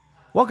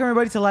Welcome,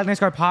 everybody, to the Latin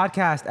Card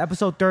Podcast,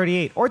 episode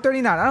 38 or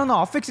 39. I don't know.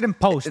 I'll fix it in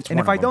post. It's and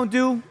if one I of don't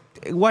do,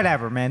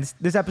 whatever, man.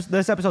 This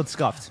episode's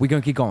scuffed. We're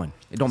going to keep going.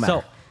 It don't matter.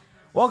 So,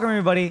 welcome,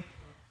 everybody.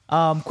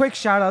 Quick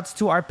shout-outs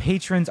to our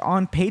patrons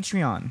on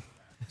Patreon.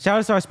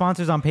 Shout-outs to our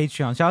sponsors on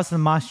Patreon. Shout-outs to the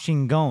Mas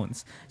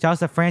Chingones. Shout-outs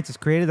to Francis,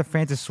 creator of the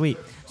Francis Suite.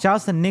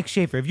 Shout-outs to Nick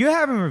Schaefer. If you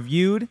haven't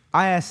reviewed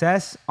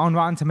ISS on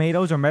Rotten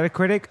Tomatoes or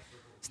Metacritic,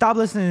 stop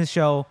listening to the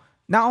show.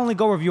 Not only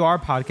go review our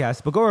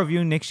podcast, but go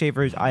review Nick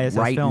Schaefer's ISS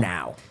right film.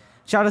 now.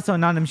 Shout out to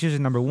Anonymous User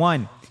number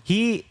 1.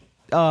 He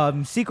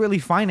secretly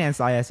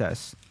financed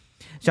ISS.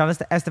 Shout out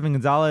to Esteban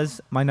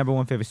Gonzalez, my number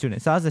 1 favorite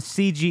student. Shout out to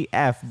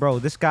CGF, bro.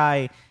 This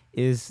guy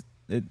is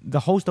the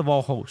host of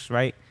all hosts,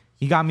 right?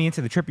 He got me into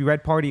the Trippy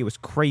Red Party. It was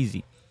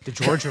crazy. The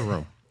Georgia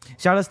Room.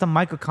 Shout outs to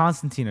Michael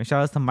Constantino.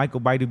 Shout outs to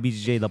Michael Baidu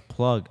BJJ, the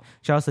plug.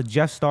 Shout outs to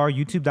Jeff Starr,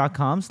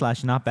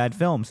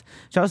 youtube.com/notbadfilms.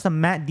 Shout outs to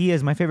Matt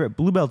Diaz, my favorite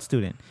Blue Belt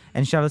student.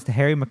 And shout outs to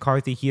Harry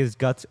McCarthy. He has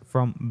guts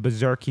from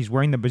Berserk. He's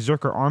wearing the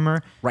Berserker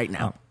armor. Right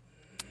now.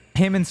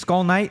 Him and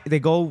Skull Knight, they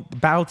go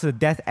battle to the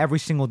death every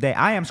single day.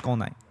 I am Skull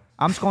Knight.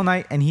 I'm Skull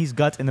Knight, and he's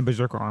Guts in the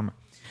Berserker armor.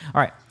 All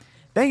right.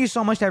 Thank you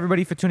so much to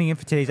everybody for tuning in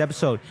for today's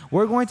episode.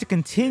 We're going to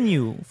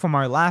continue from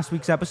our last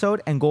week's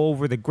episode and go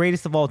over the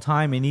greatest of all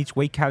time in each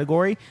weight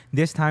category,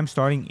 this time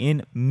starting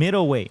in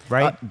middleweight,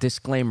 right?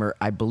 Disclaimer,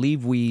 I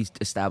believe we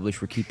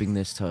established we're keeping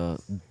this to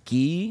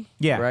gi,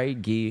 Yeah.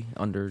 right? Gi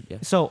under, yeah.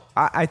 So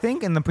I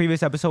think in the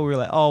previous episode, we were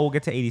like, oh, we'll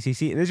get to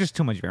ADCC. There's just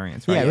too much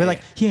variance, right? Yeah, we're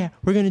like,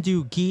 we're going to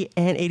do gi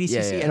and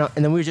ADCC. Yeah.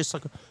 And then we were just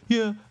like,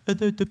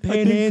 the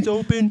pan hand's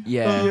open.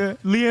 Yeah.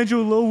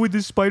 Leandro Lowe with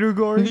the spider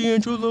guard.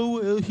 Leandro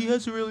Lowe, he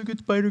has a really good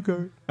spider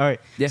guard. All right.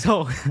 Yeah.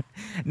 So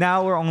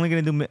now we're only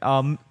going to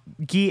do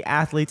gi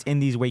athletes in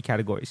these weight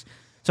categories.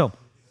 So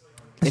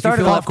If you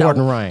started feel off left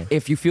Gordon out, Ryan.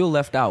 if you feel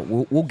left out,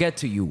 we'll get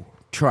to you.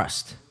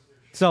 Trust.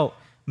 So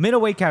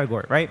middleweight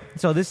category, right?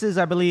 So this is,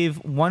 I believe,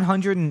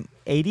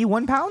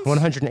 181 pounds?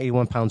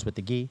 181 pounds with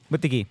the gi.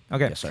 With the gi.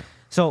 Okay. Yes, sir.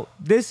 So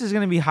this is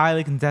going to be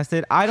highly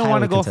contested. I don't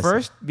want to Highly go contested.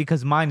 first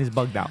because mine is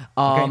bugged out.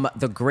 Okay?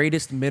 The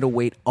greatest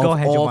middleweight of Go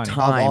ahead, all Giovanni.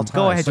 time. Of all time.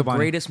 Go ahead, The Giovanni.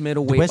 greatest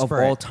middleweight of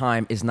Whisper all it.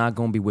 time is not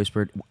going to be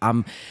whispered.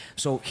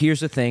 So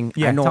here's the thing.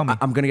 Yeah, I know tell me.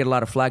 I'm going to get a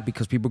lot of flack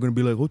because people are going to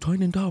be like, "Oh,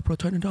 tighten down,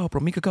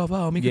 bro. Mika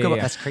Galvao, Mika Yeah, Galvao."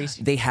 yeah. That's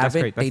crazy. They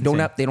haven't. great. That's They don't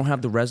insane.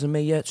 have the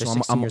resume yet. They're So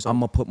 16 I'm years old.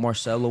 gonna put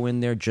Marcelo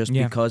in there just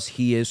Yeah. because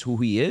he is who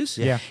he is.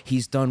 Yeah.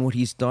 He's done what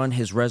he's done.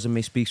 His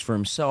resume speaks for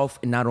himself,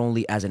 and not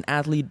only as an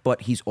athlete,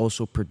 but he's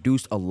also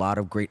produced a lot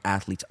of great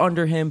athletes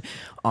under him.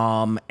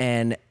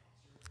 And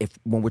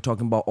when we're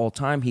talking about all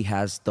time, he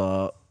has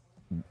the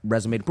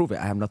resume to prove it.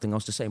 I have nothing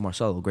else to say.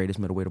 Marcelo, greatest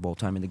middleweight of all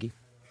time in the gi.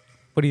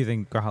 What do you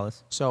think,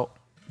 Grajales? So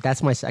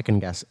that's my second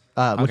guess.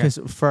 Because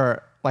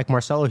for like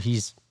Marcelo,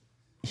 he's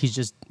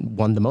just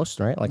won the most,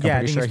 right? Like Yeah, I I'm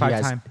pretty think sure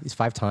he's five-time. he's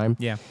 5-time.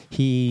 Yeah.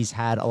 He's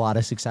had a lot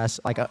of success.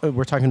 Like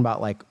we're talking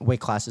about like weight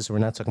classes, so we're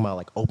not talking about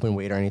like open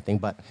weight or anything.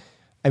 But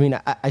I mean,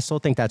 I still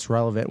think that's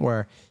relevant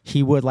where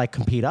he would like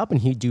compete up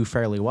and he'd do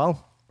fairly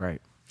well.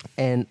 Right.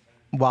 And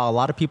while a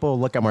lot of people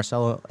look at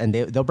Marcelo and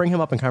they'll bring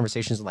him up in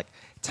conversations with like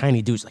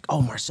tiny dudes, like,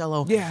 oh,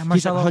 Marcelo, Yeah, he's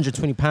Marcelo. like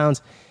 120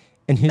 pounds.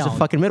 And he's No. a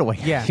fucking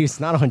middleweight. Yeah. He's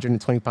not a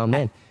 120-pound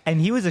man. And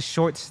he was a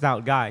short,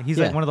 stout guy. He's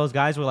like Yeah. one of those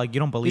guys where like you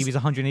don't believe he's He's-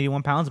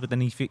 181 pounds, but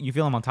then you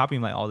feel him on top of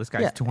him like, oh, this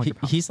guy's 200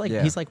 pounds. He's like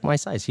Yeah. he's like my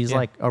size. He's Yeah.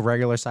 like a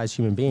regular sized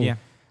human being. Yeah.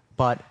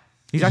 But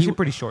He's actually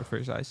pretty short for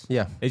his size.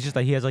 Yeah. It's just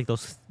like he has like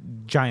those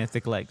giant,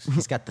 thick legs.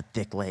 He's got the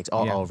thick legs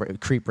all Yeah. over.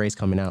 Creep rays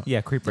coming out.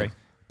 Yeah, creep ray.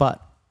 But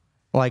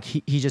like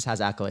he just has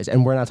accolades,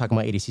 and we're not talking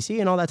about ADCC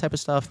and all that type of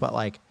stuff. But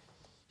like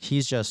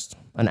he's just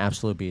an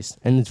absolute beast,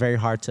 and it's very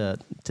hard to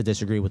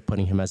disagree with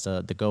putting him as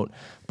the GOAT.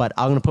 But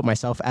I'm gonna put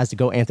myself as the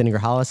GOAT, Anthony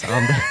Grajales.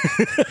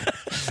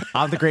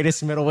 I'm the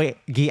greatest middleweight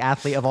gi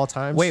athlete of all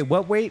time. Wait,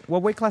 what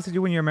weight class did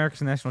you win your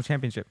American National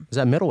Championship? is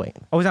that middleweight?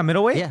 Oh, was that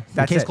middleweight? Yeah,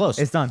 That's case it. closed.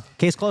 It's done.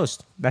 Case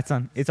closed. That's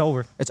done. It's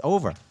over. It's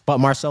over. But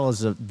Marcelo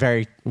is a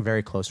very,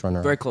 very close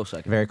runner. Very close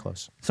second. Very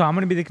close. So I'm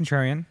gonna be the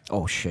contrarian.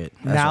 Oh shit.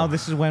 Now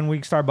this is when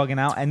we start bugging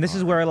out, and this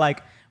is where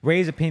like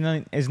Ray's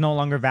opinion is no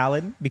longer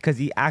valid because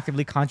he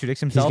actively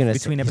contradicts himself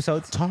between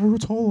episodes. Taro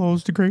Tolo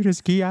is the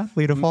greatest gi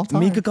athlete of all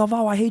time. Mika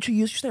Galvao, I hate you.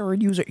 Use your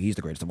steroid user. He's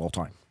the greatest of all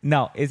time.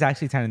 No, it's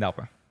actually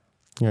Tannendalpra.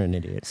 You're an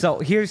idiot. So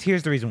here's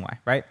the reason why,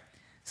 right?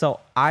 So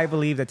I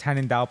believe that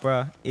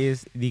Tannendalpra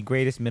is the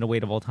greatest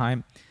middleweight of all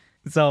time.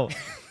 So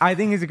I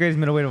think he's the greatest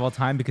middleweight of all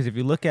time because if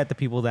you look at the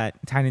people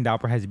that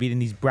Tannendalpra has beaten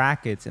these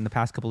brackets in the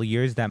past couple of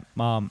years that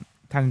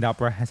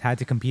Tannendalpra has had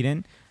to compete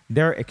in,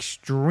 they're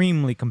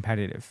extremely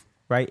competitive,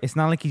 right? It's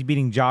not like he's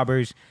beating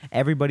jobbers.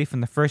 Everybody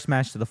from the first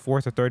match to the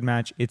fourth or third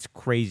match, it's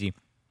crazy.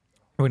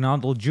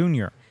 Ronaldo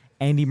Jr.,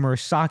 Andy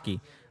Murasaki,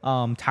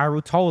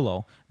 Tyro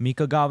Tolo,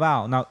 Mika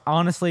Galvao. Now,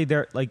 honestly,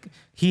 they're like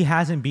he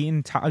hasn't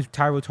beaten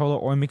Tyro Tolo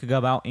or Mika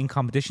Galvao in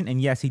competition,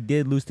 and yes, he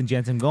did lose to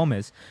Jensen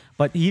Gomez,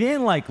 but he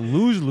didn't like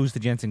lose to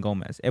Jensen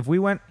Gomez. If we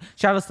went,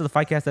 shout outs to the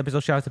Fightcast episode,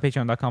 shout outs to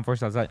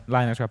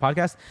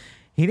patreon.com/podcast.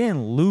 he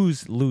didn't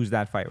lose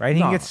that fight, right?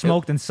 He didn't No, get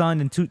smoked and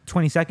sunned in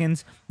 20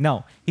 seconds.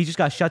 No, he just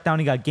got shut down.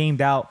 He got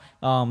gamed out,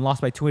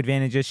 lost by 2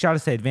 advantages. Shout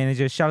out to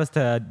advantages. Shout out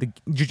to the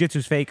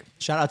jiu-jitsu's fake.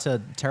 Shout out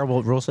to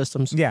terrible rule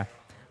systems. Yeah,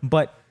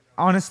 but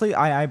honestly,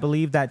 I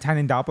believe that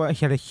Tainan Dalpa,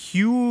 he had a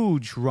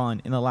huge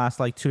run in the last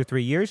like 2 to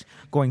 3 years,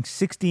 going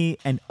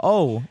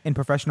 60-0 in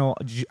professional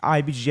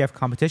IBJJF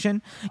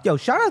competition. Yo,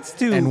 shout outs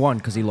to And won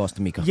because he lost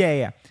to Mika.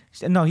 Yeah.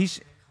 No,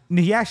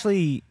 he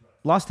actually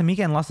lost to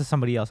Mika and lost to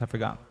somebody else. I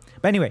forgot.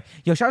 But anyway,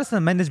 yo, shout out to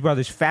the Mendes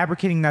brothers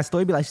fabricating that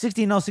story. Be like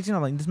 60-0,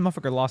 60-0. Like this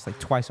motherfucker lost like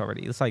twice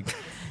already. It's like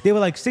they were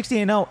like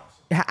 60-0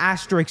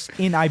 asterisks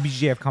in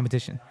IBJJF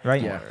competition,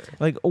 right? Yeah.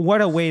 Like what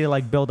a way to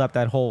like build up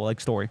that whole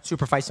like story.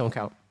 Super fights don't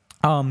count.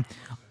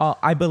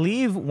 I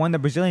believe won the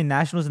Brazilian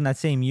Nationals in that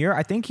same year.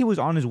 I think he was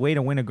on his way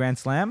to win a Grand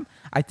Slam.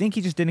 I think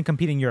he just didn't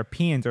compete in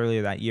Europeans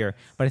earlier that year.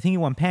 But I think he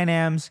won Pan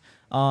Ams,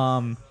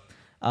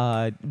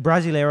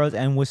 Brasileiros,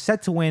 and was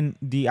set to win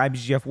the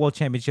IBJJF World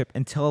Championship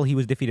until he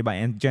was defeated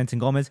by Jensen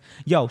Gomez.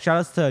 Yo, shout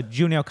outs to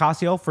Junior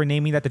Ocasio for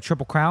naming that the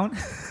Triple Crown.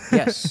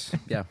 Yes.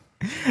 Yeah.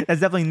 That's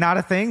definitely not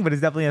a thing, but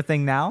it's definitely a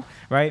thing now,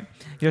 right?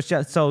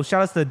 So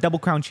shout outs to the Double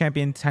Crown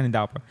champion, Tainan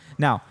Dalpa.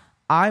 Now,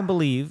 I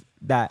believe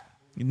that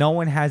no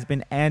one has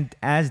been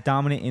as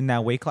dominant in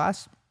that weight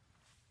class.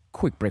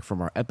 Quick break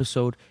from our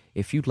episode.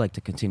 If you'd like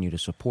to continue to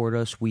support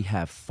us, we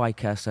have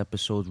Fightcast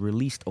episodes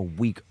released a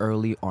week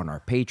early on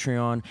our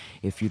Patreon.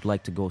 If you'd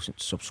like to go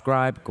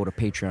subscribe, go to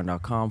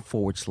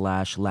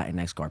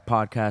patreon.com/Latinx Guard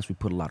Podcast. We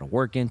put a lot of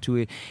work into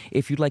it.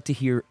 If you'd like to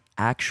hear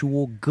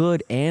actual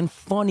good and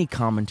funny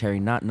commentary,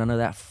 none of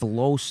that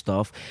flow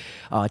stuff,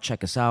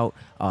 check us out.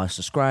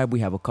 Subscribe. We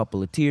have a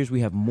couple of tiers.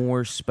 We have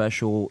more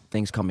special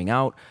things coming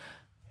out.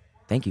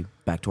 Thank you.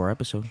 Back to our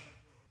episode.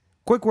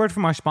 Quick word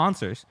from our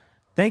sponsors.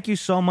 Thank you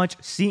so much,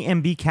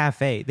 CMB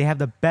Cafe. They have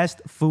the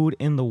best food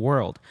in the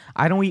world.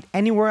 I don't eat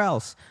anywhere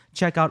else.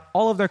 Check out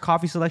all of their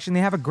coffee selection. They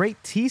have a great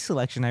tea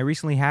selection. I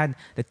recently had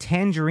the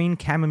tangerine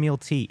chamomile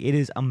tea. It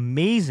is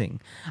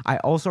amazing. I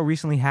also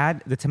recently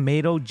had the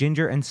tomato,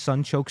 ginger, and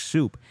sunchoke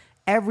soup.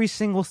 Every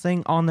single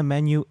thing on the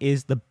menu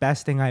is the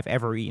best thing I've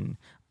ever eaten.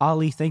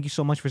 Ali, thank you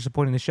so much for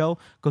supporting the show.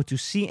 Go to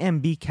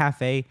CMB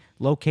Cafe,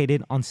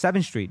 located on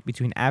 7th Street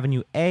between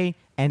Avenue A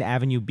and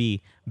Avenue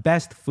B.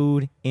 Best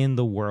food in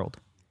the world.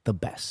 The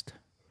best.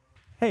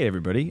 Hey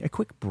everybody, a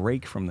quick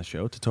break from the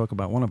show to talk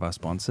about one of our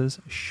sponsors,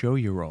 Show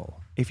Your Roll.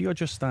 If you're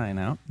just starting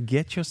out,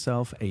 get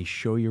yourself a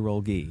Show Your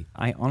Roll gi.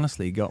 I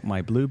honestly got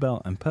my blue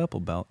belt and purple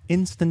belt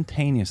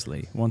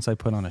instantaneously once I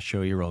put on a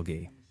Show Your Roll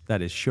gi.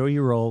 That is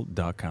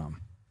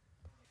showyourroll.com.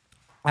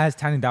 As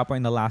Tainan Dalpa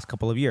in the last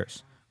couple of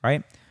years,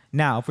 right?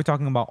 Now, if we're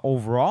talking about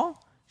overall,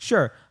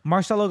 sure,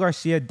 Marcelo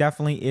Garcia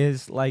definitely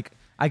is like,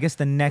 I guess,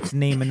 the next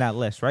name in that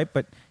list, right?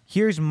 But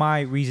here's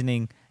my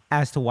reasoning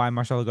as to why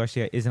Marcelo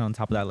Garcia isn't on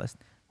top of that list.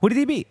 Who did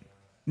he beat?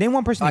 Name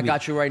one person. I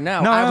got you right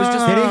now. No, I was no,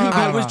 just. no, no, no,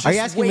 I no, was no. just. Are you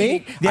asking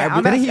waiting. me? Yeah,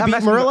 I'm Didn't he asking- beat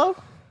I'm Murillo?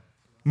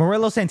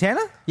 Murillo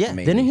Santana? Yeah,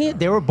 Maybe. didn't he?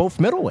 They were both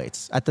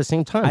middleweights at the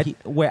same time.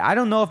 I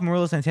don't know if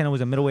Murillo Santana was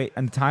a middleweight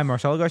at the time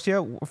Marcelo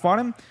Garcia fought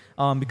him,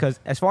 because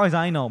as far as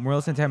I know, Murillo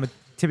Santana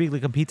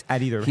typically competes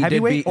at either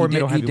heavyweight or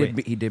middle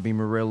heavyweight. He did beat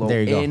Murillo There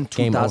you go. in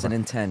Game over.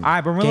 2010. All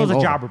right, but Murillo's Game a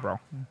over. jobber, bro.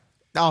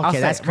 Okay, I'll say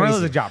that's it. Murillo's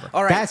crazy. a jobber.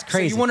 All right, That's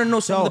crazy. So you want to know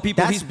some of the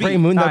people that's he's beat?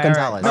 Raymundo All right, all right.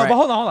 Gonzalez. No, but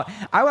hold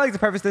on. I would like to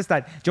preface this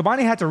that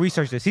Giovanni had to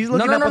research this. He's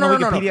looking up on the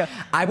Wikipedia.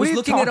 I What was are you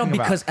looking it up talking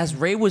about? because, as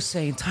Ray was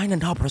saying, Tainan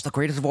Dalpa is the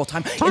greatest of all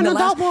time. Tainan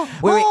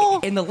Dalpa,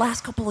 Wait, in the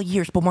last couple of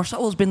years, but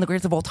Marcelo's been the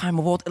greatest of all time.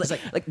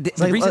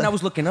 The reason I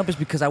was looking up is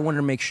because I wanted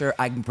to make sure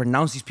I can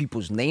pronounce these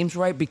people's names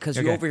right. Because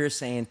Okay. you're over here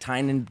saying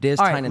Tainan this,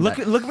 All right, Tainan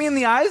that. look me in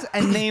the eyes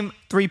and name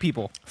 3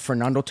 people.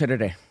 Fernando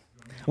Terere.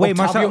 Wait,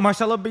 Octavio-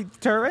 Marcelo beat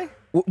Terere?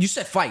 Well, you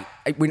said fight.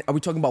 Are we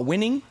talking about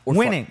winning? Or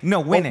Winning. fight? No,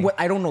 winning.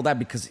 I don't know that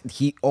because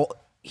he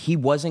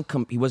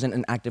wasn't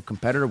an active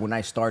competitor when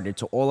I started.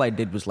 So all I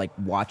did was like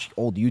watch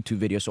old YouTube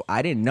videos. So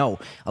I didn't know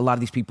a lot of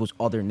these people's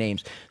other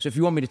names. So if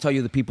you want me to tell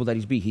you the people that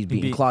he's beaten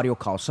beat Claudio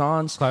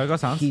Calzans. Claudio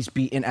Calzans. He's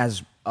beaten,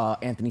 as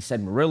Anthony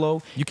said,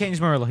 Murillo. You can't use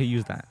Murillo. He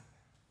used that.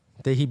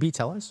 Did he beat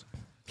Tellez?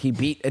 He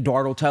beat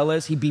Eduardo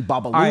Tellez. He beat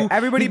Babalu. All right,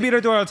 everybody beat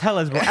Eduardo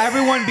Tellez, bro.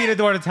 Everyone beat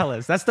Eduardo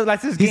Tellez. That's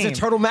his game. He's a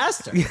turtle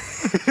master.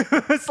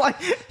 It's like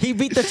He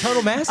beat the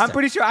turtle master. I'm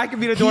pretty sure I can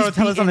beat Eduardo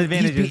Tellez on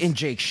advantages. He's beaten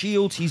Jake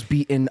Shields. He's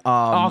beaten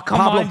come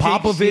Pablo on, Jake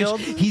Popovich.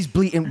 Shields. He's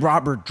beaten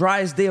Robert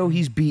Drysdale.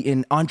 He's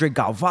beaten Andre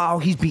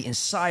Galvao. He's beaten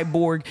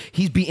Cyborg.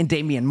 He's beaten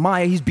Damian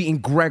Maia. He's beaten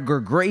Gregor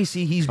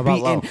Gracie. He's How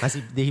about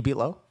beaten. Low? Did he beat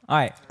Low? All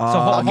right, so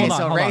hold okay, on,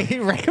 so hold Ray-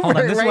 on. Ray- Hold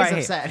on, this is Ray's what I hate.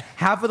 upset.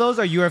 Half of those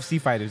are UFC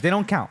fighters. They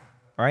don't count.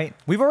 All right,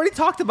 we've already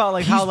talked about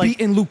like He's how like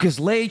beaten Lucas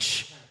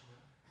Leite.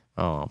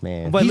 Oh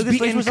man. but he's Lucas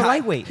Leite beaten was a Kai-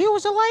 lightweight. he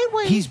was a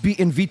lightweight. He's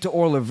beaten Vitor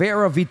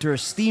Oliveira, Vitor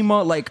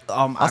Estima. Like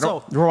I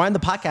also don't. rewind the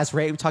podcast.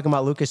 Ray talking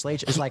about Lucas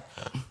Leite is like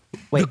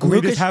Wait, the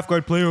greatest Lucas-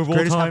 half-guard player of all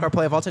Greatest time. half-guard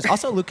player of all time.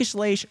 Also, Lucas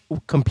Leish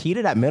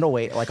competed at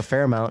middleweight like a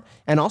fair amount,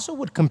 and also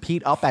would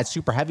compete up at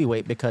super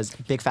heavyweight because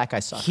big fat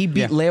guys suck. He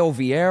beat Yeah. Leo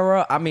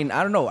Vieira. I mean,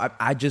 I don't know.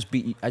 I just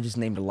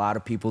named a lot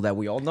of people that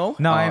we all know.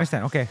 No, I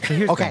understand. Okay, so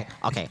here's the Okay, thing.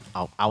 okay.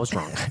 Oh, I was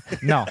wrong.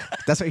 No,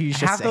 That's what you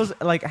should half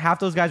say.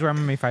 those guys were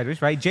MMA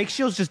fighters, right? Jake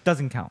Shields just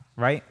doesn't count,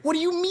 right? What do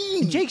you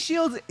mean? Jake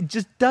Shields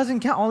just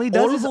doesn't count. All he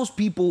does all of is those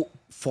people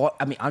fought.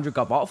 I mean, Andre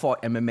Galvao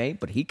fought MMA,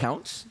 but he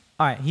counts.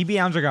 all right. He beat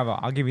Andre Galvao.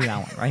 I'll give you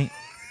that one, right?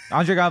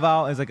 Andre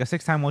Galvao is like a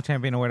 6-time world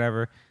champion or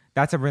whatever.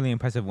 That's a really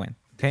impressive win.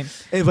 Okay.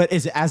 But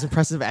is it as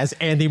impressive as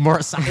Andy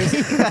Morisaki?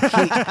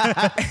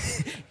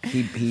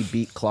 He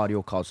beat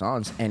Claudio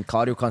Calzans, and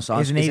Claudio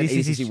Calzans Is is an an ADCC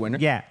ADCC winner.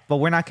 Yeah, but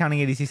we're not counting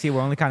ADCC.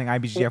 We're only counting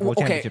IBJJF World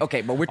Okay, Championship.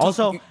 okay, but we're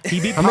also talking- he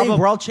beat How many Pablo.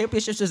 world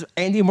championships does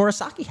Andy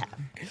Morisaki have?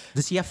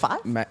 Does he have 5?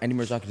 Andy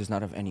Murasaki does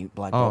not have any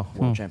black belt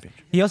world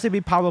championship. He also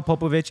beat Pablo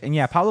Popovich, and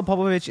yeah, Pablo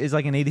Popovich is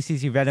like an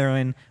ADCC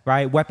veteran,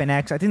 right? Weapon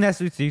X. I think that's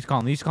what they used to call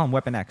him. They used to call him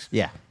Weapon X.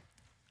 Yeah.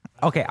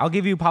 Okay, I'll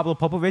give you Pablo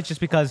Popovich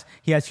just because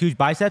he has huge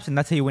biceps, and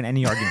that's how you win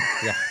any argument.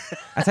 Yeah.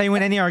 That's how you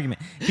win any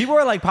argument. People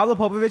are like, Pablo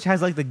Popovich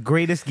has like the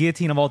greatest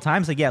guillotine of all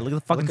time. It's like, yeah, look at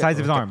the fucking size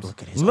of his arms.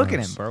 look at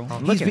his him, bro.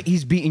 arms. Look at him.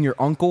 He's beating your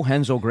uncle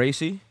Henzo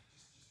Gracie.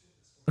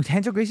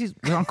 Renzo Gracie's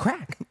on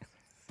crack.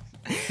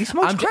 He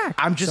smokes crack.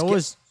 I'm just. So kid-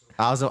 was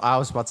I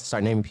was about to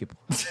start naming people.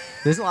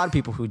 There's a lot of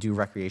people who do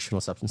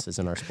recreational substances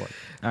in our sport.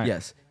 All right.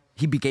 Yes,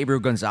 he beat Gabriel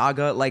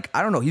Gonzaga. Like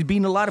I don't know. He's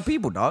beating a lot of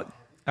people, dog.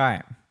 All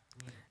right.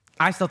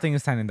 I still think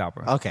it's Tynan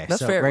Dalbro. Okay,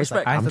 That's so fair, Ray's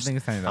respect. I I'm, still think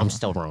it's Tynan I'm Dalbro.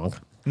 still wrong.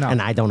 No.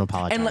 And I don't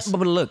apologize. And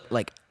but look,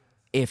 like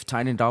if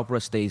Tynan Dalbra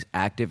stays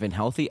active and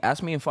healthy,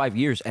 ask me in 5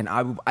 years, and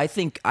I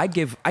think I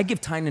give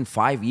Tynan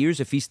 5 years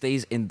if he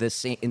stays in the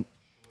same.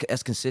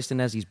 As consistent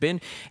as he's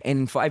been, and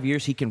in 5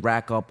 years he can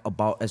rack up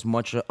about as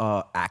much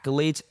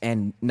accolades,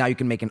 and now you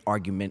can make an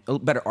argument, a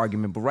better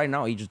argument. But right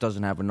now he just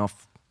doesn't have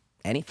enough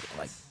anything.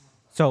 Like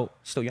So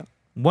still young.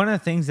 one of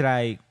the things that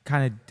I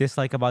kind of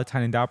dislike about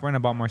Tynan Dalbro and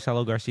about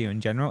Marcelo Garcia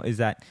in general is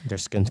that Their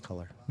skin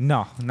color.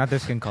 no, not their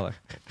skin color,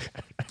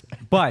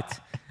 but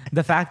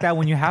the fact that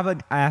when you have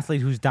an athlete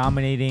who's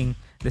dominating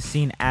the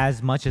scene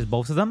as much as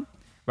both of them,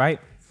 right?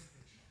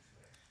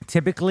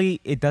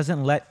 Typically, it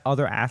doesn't let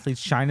other athletes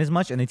shine as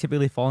much, and they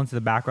typically fall into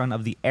the background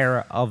of the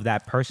era of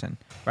that person,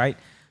 right?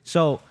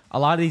 So a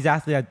lot of these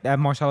athletes that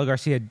Marcelo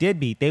Garcia did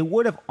beat, they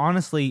would have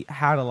honestly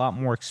had a lot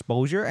more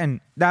exposure, and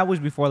that was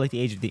before like the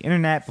age of the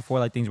internet, before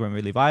like things weren't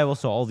really viable.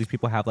 So all these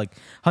people have like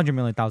 100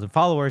 million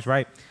followers,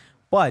 right?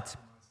 But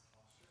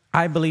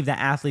I believe that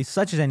athletes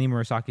such as Andy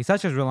Murasaki,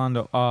 such as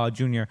Rolando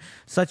Jr.,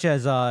 such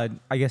as Tara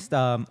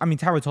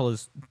Tola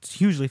is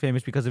hugely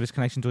famous because of his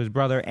connection to his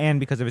brother and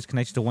because of his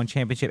connection to one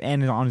championship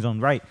and on his own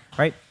right?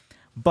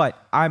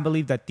 But I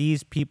believe that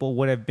these people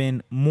would have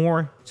been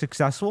more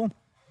successful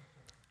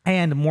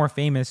and more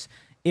famous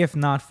if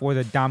not for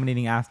the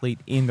dominating athlete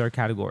in their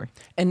category.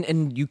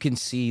 And you can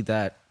see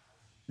that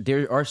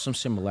there are some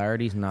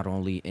similarities, not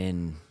only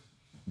in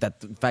that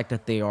the fact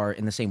that they are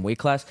in the same weight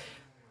class.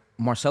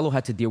 Marcelo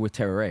had to deal with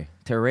Terere.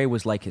 Terere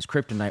was like his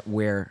kryptonite,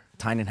 where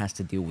Tynan has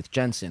to deal with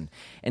Jensen.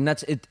 And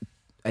that's it.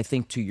 I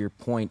think to your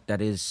point,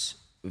 that is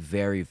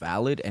very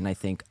valid. And I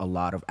think a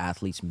lot of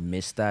athletes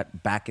missed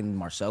that back in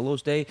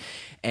Marcelo's day.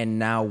 And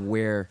now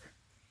where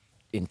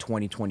in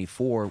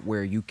 2024,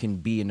 where you can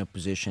be in a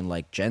position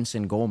like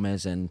Jensen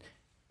Gomez, and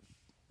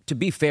to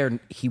be fair,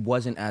 he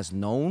wasn't as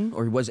known,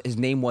 or his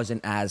name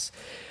wasn't as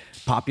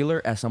popular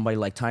as somebody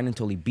like Tynan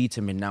until he beats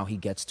him, and now he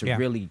gets to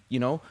really,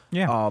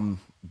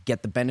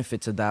 get the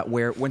benefits of that.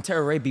 Where when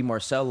Terere beat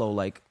Marcelo,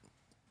 like,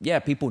 yeah,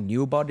 people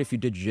knew about it if you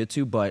did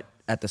jiu-jitsu, but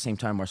at the same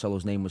time,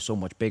 Marcelo's name was so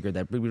much bigger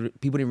that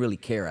people didn't really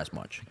care as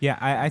much. Yeah,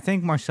 I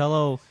think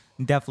Marcelo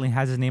definitely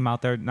has his name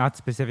out there, not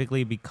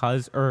specifically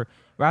because, or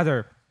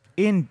rather,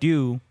 in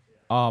due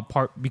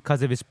part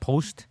because of his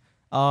post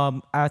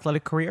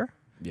athletic career.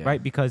 Yeah.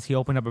 Right, because he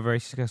opened up a very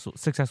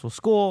successful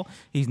school.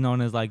 He's known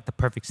as like the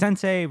perfect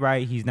sensei,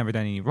 right? He's never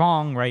done any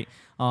wrong, right?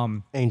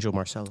 Angel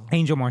Marcelo.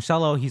 Angel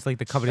Marcelo, he's like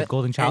the coveted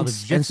golden child of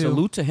And jiu-jitsu.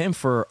 salute to him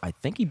for, I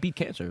think he beat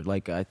cancer.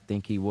 Like, I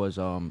think he was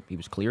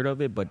cleared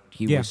of it, but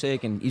he was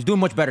sick, and he's doing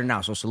much better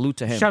now. So salute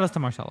to him. Shout outs to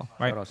Marcelo,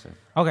 right? Shout outs to him.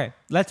 Okay,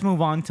 let's move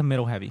on to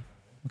middle heavy.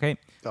 Okay,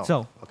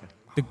 so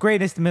the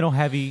greatest middle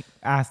heavy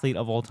athlete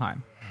of all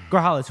time.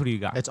 Grajales, who do you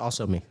got? It's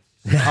also me.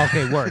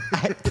 Okay, word.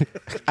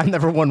 I've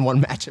never won one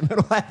match in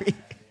middle heavy.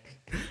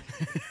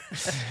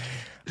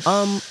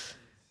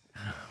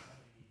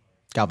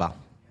 Galvao.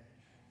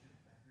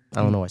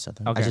 I don't know why I said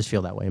that. Okay. I just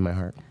feel that way in my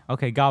heart.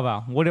 Okay,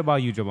 Galvao. What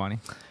about you, Giovanni?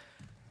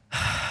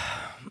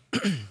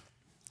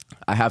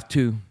 I have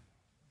two.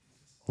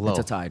 Low. It's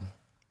a tie.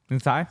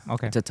 Inside?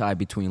 Okay. It's a tie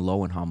between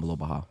Low and Hamilo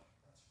Bahal.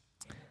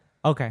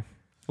 Okay.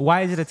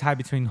 Why is it a tie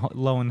between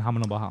Low and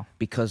Hamano Bahal?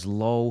 Because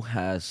Low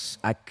has,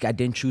 I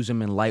didn't choose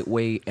him in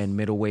lightweight and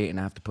middleweight, and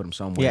I have to put him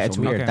somewhere. Yeah, it's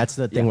So weird. Okay. That's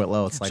the thing with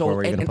Low. It's like, where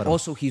were you going to and put him?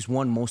 also he's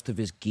won most of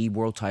his gi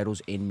world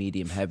titles in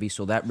medium heavy,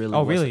 so that really.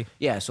 Oh, was- really?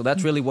 Yeah, so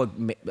that's really what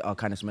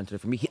kind of cemented it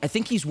for me. I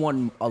think he's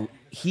won.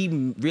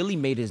 He really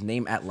made his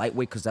name at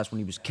lightweight because that's when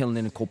he was killing it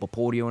in Copa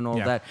Podio and all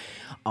Yeah.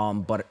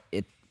 that. But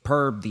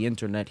per the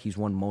internet, he's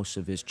won most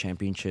of his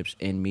championships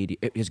in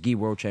his gi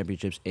world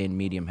championships in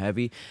medium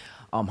heavy.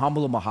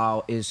 Romulo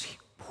Barral is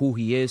who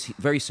he is.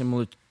 Very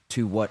similar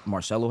to what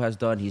Marcelo has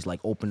done. He's like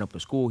opened up a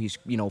school. He's,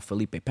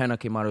 Felipe Pena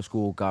came out of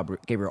school.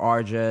 Gabriel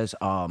Arges,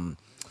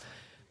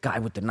 guy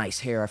with the nice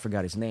hair. I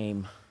forgot his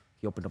name.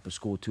 He opened up a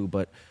school too.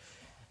 But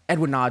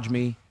Edwin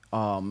Najmi.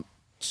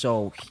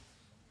 So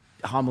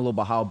Romulo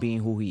Barral being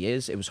who he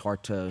is, it was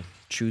hard to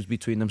choose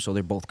between them. So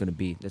they're both going to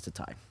be, it's a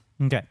tie.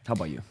 Okay. How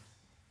about you?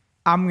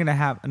 I'm going to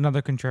have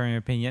another contrarian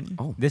opinion.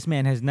 Oh. This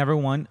man has never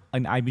won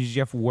an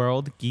IBJJF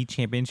World Gi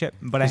Championship,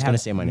 but He's going to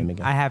say my name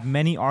again. I have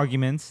many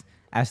arguments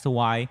as to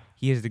why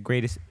he is the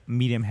greatest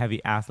medium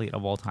heavy athlete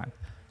of all time.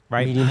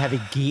 Right? Medium heavy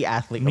gi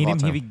athlete. Medium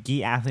of all heavy time.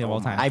 gi athlete of all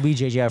time.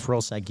 IBJJF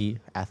World Set gi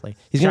athlete.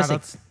 He's going to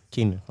Shoutouts- say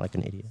Keenan like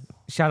an idiot.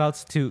 Shout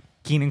outs to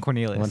Keenan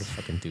Cornelius. What a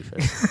fucking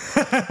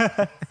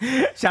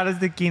doofus. Shout outs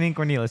to Keenan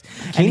Cornelius.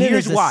 And Keenan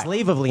here's is the why.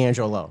 slave of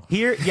Leandro Lowe.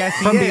 Yes,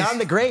 he From is.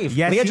 beyond the grave.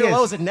 Yes, Leandro he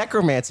Lowe is. is a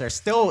necromancer,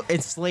 still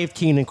enslaved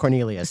Keenan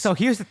Cornelius. So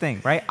here's the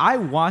thing, right? I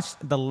watched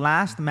the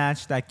last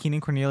match that Keenan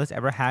Cornelius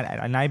ever had at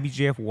an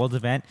IBJJF World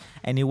event,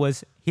 and it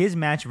was his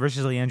match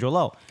versus Leandro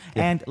Lowe.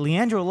 Yeah. And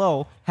Leandro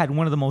Lowe had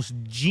one of the most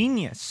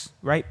genius,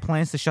 right,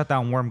 plans to shut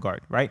down Worm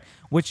Guard, right?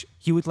 Which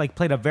he would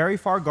played a very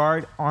far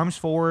guard, arms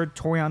forward,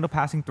 Toriano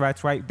passing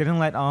threats, right? Didn't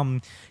let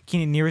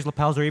Keenan near his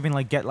lapels or even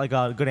get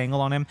a good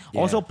angle on him.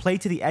 Yeah. Also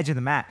played to the edge of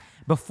the mat.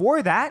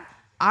 Before that,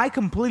 I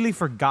completely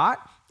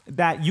forgot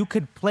that you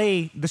could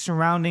play the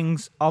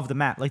surroundings of the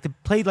mat, to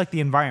play the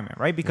environment,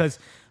 right? Because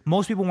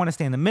most people want to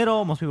stay in the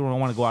middle. Most people don't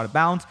want to go out of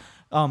bounds.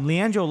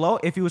 Leandro Lowe,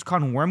 if he was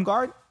caught in worm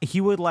guard,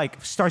 he would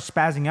start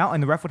spazzing out,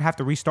 and the ref would have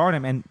to restart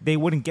him, and they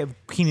wouldn't give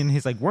Keenan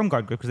his worm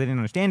guard grip because they didn't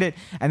understand it,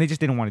 and they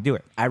just didn't want to do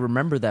it. I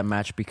remember that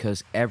match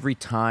because every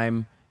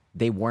time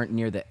they weren't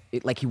near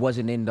he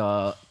wasn't in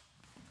the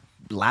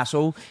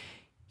lasso,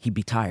 he'd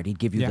be tired. He'd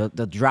give you Yeah.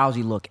 the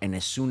drowsy look, and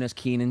as soon as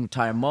Keenan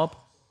tie him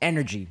up,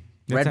 energy,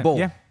 That's Red it. Bull.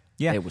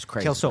 Yeah. It was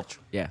crazy. Kill So, switch.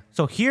 Yeah.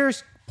 So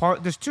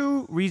there's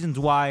two reasons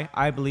why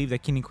I believe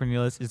that Keenan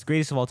Cornelius is the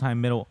greatest of all time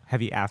middle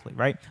heavy athlete,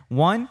 right?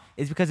 One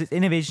is because it's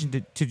innovation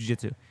to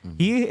jiu-jitsu. Mm-hmm.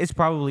 He is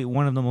probably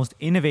one of the most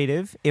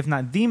innovative, if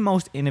not the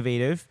most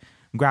innovative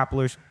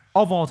grapplers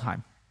of all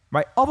time,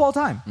 right? Of all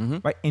time, Mm-hmm.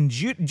 right? And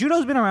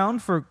judo's been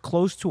around for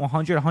close to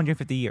 100,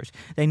 150 years.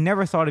 They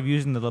never thought of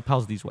using the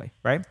lapels this way,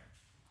 right?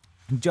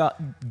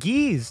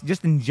 Gis,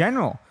 just in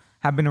general,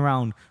 have been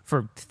around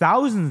for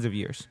thousands of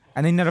years,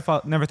 and they never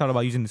thought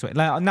about using this way.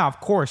 Now, of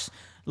course,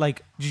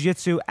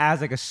 jiu-jitsu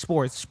as a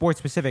sport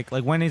specific.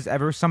 When is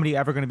somebody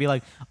ever going to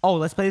be oh,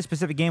 let's play a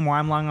specific game where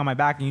I'm lying on my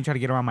back and you try to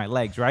get around my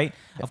legs, right?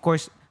 Yeah. Of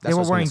course, That's they what I were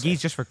was wearing gonna gis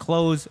say. just for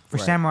clothes, for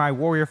Right. samurai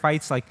warrior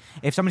fights.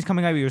 If somebody's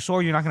coming out with your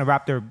sword, you're not going to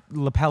wrap their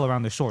lapel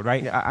around their sword,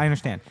 right? I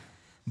understand,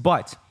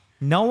 but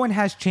no one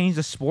has changed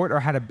the sport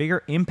or had a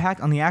bigger impact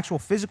on the actual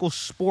physical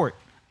sport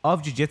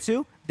of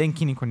jiu-jitsu than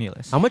Keenan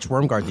Cornelius. How much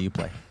worm guard do you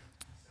play?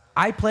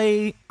 I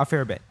play a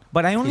fair bit,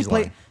 but I only He's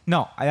play. lying.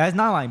 No, that's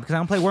not lying because I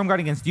don't play worm guard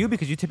against you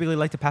because you typically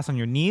like to pass on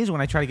your knees when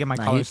I try to get my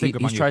collar sleeve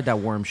grip on He's you. tried that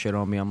worm shit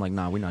on me. I'm like,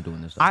 nah, we're not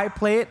doing this. I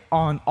play it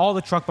on all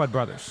the Truck Bud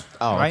brothers.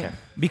 Oh, right? okay.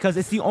 Because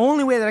it's the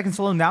only way that I can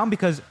slow him down.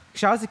 Because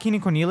shout out to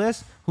Keenan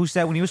Cornelius, who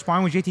said when he was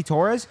sparring with JT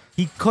Torres,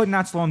 he could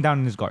not slow him down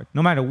in his guard,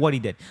 no matter what he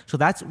did. So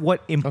that's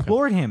what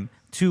implored him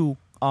to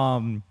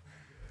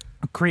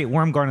create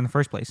worm guard in the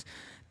first place.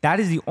 That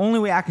is the only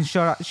way I can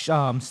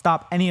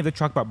stop any of the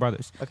Truck Butt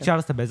brothers. Okay. Shout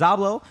outs to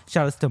Bezablo.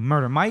 Shout outs to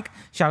Murder Mike.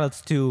 Shout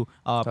outs to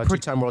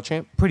Two-time world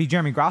champ. Pretty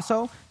Jeremy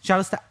Grasso. Shout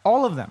outs to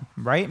all of them,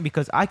 right?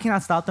 Because I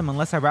cannot stop them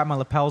unless I wrap my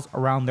lapels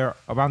around their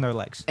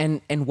legs.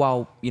 And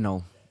while,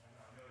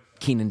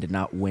 Keenan did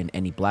not win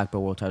any black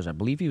belt world titles, I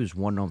believe he was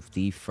one of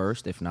the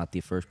first, if not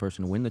the first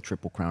person to win the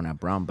Triple Crown at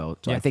brown belt.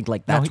 So Yeah. I think No,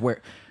 that's he-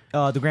 where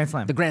The Grand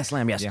Slam. the Grand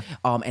Slam, yes. Yeah.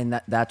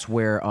 And that's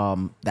where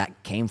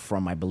that came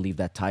from, I believe,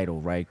 that title,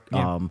 right?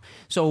 Yeah.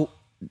 So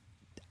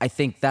I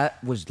think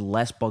that was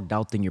less bugged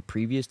out than your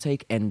previous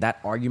take, and that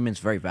argument's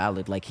very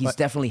valid. He's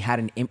definitely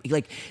had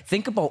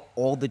think about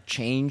all the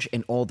change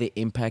and all the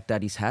impact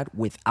that he's had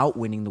without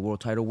winning the world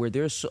title, where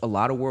there's a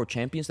lot of world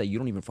champions that you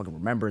don't even fucking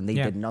remember, and they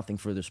Yeah. did nothing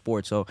for the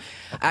sport. So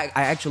I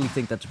actually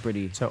think that's a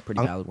pretty So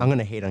valid I'm one. going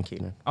to hate on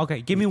Keenan.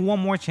 Okay, give me one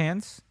more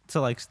chance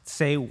to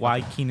say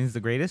why Keenan's the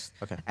greatest.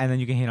 Okay. And then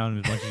you can hate on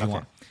him as much as you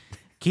want.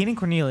 Keenan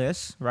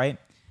Cornelius, right,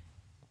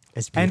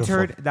 It's beautiful.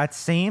 entered that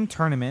same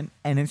tournament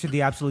and entered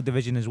the absolute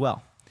division as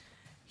well.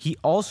 He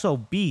also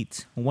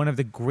beat one of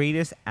the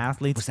greatest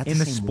athletes Was that in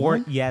the the same sport.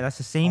 one? Yeah, that's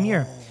the same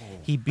year.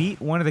 He beat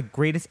one of the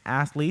greatest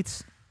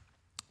athletes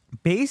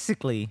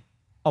basically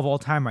of all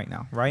time right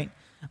now, right?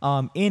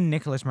 In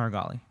Nicholas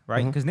Margali,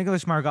 right? Because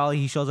Nicholas Margali,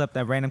 he shows up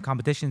at random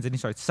competitions and he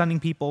starts sunning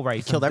people, right?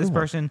 He killed suns this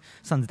everyone. person,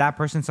 suns that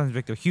person, suns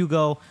Victor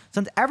Hugo,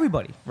 suns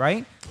everybody,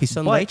 right? He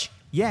sunned But- Leitch?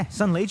 Yeah,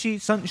 sun Leitchi,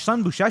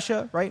 sun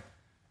Bushesha, right?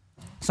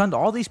 Sunned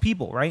all these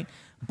people, right?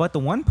 But the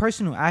one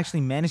person who actually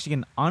managed to get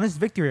an honest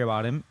victory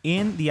about him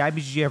in the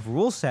IBJJF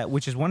rule set,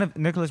 which is one of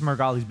Nicholas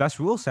Margali's best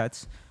rule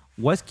sets,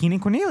 was Keenan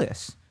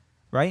Cornelius.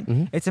 right?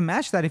 It's a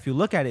match that, if you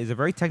look at it, is a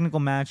very technical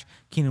match.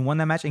 Keenan won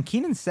that match, and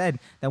Keenan said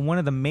that one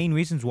of the main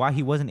reasons why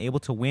he wasn't able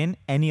to win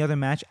any other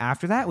match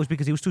after that was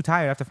because he was too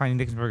tired after fighting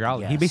Nicholas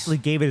Margali. He Yes. basically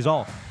gave it his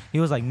all. He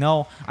was like,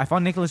 no, I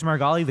fought Nicholas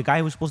Margali, the guy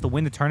who was supposed to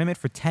win the tournament,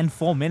 for 10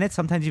 full minutes,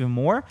 sometimes even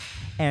more,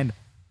 and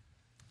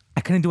I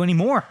couldn't do any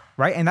more,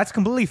 right? And that's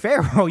completely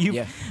fair, bro.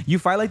 You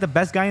fight like the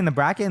best guy in the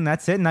bracket, and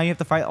that's it. Now you have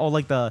to fight all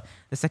like the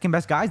second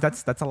best guys.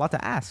 That's a lot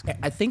to ask.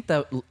 I think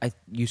that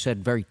you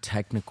said very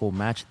technical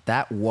match.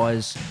 That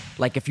was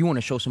like, if you want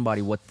to show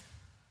somebody what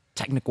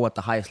technical at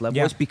the highest level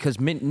Yeah. is, because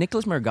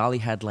Nicholas Margali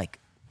had like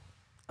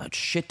a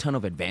shit ton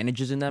of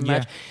advantages in that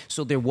match.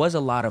 So there was a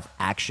lot of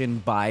action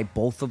by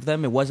both of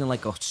them. It wasn't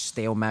like a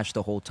stale match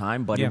the whole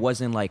time, but Yeah. it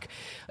wasn't like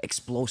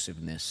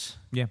explosiveness.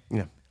 Yeah.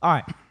 Yeah. All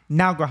right.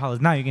 Now,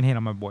 Grajales, now you can hit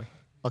on my boy.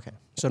 Okay.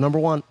 So number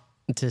one,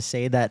 to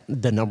say that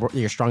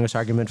your strongest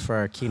argument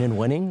for Keenan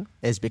winning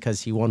is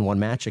because he won one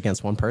match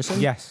against one person.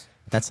 Yes.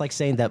 That's like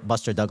saying that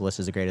Buster Douglas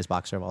is the greatest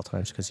boxer of all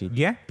time because he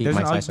Yeah. beat There's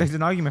Mike an, Tyson. there's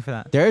an argument for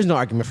that. There is no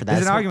argument for that.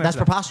 There's an argument That's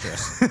for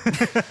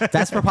preposterous.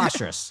 That's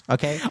preposterous.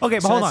 Okay. Okay,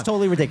 but So hold that's on.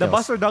 totally ridiculous. The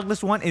Buster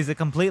Douglas one is a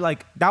complete,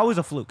 like, that was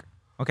a fluke.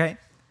 Okay?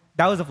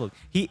 That was a fluke.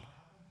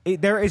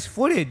 There is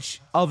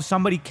footage of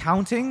somebody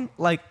counting,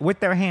 like, with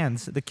their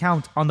hands, the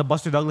count on the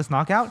Buster Douglas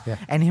knockout, Yeah.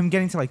 and him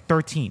getting to like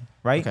 13,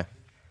 right? Okay.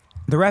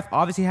 The ref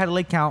obviously had a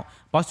late count.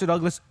 Buster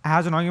Douglas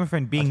has an argument for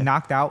him being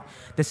knocked out.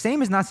 The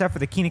same is not said for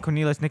the Keenan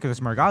Cornelius Nicholas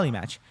Margali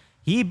match.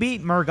 He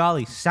beat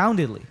Margali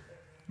soundly,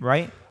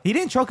 right? He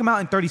didn't choke him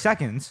out in 30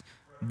 seconds,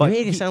 but But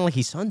made it sound like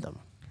he sunned them.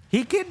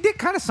 he did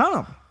kind of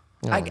sun him.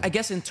 I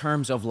guess in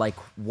terms of like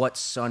what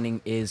sunning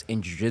is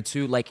in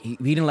jiu-jitsu, like he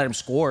didn't let him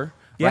score.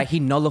 Yeah. Right?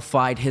 He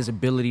nullified his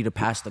ability to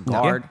pass the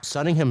guard.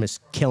 Sunning him is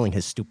killing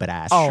his stupid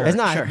ass. Oh, it's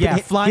not. sure. Yeah,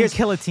 flying here's-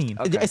 guillotine.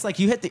 It's like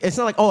you hit. It's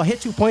not like, oh, I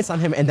hit 2 points on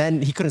him and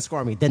then he couldn't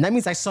score me. Then that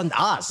means I sunned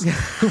us,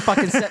 who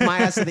fucking sent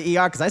my ass to the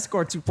ER because I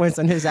scored 2 points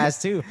on his ass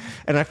too,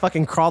 and I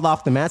fucking crawled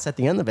off the mats at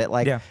the end of it.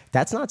 Like, Yeah.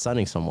 that's not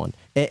sunning someone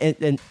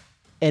in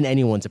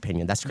anyone's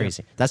opinion. That's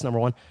crazy. That's number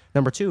one.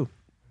 Number two.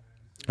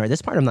 All right,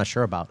 this part I'm not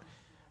sure about.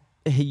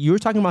 You were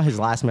talking about his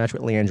last match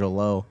with Leandro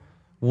Lowe.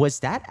 Was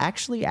that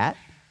actually at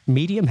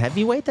medium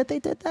heavyweight that they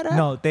did that at?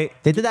 No, they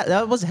They did that.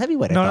 That was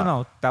heavyweight. I no, thought.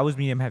 no. That was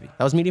medium heavy.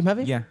 That was medium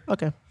heavy? Yeah.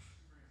 Okay.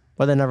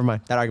 Well, then never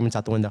mind. That argument's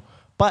out the window.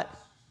 But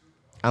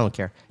I don't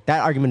care.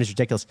 That argument is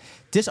ridiculous.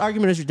 This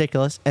argument is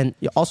ridiculous. And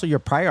also, your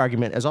prior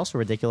argument is also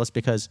ridiculous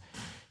because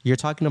you're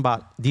talking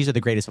about these are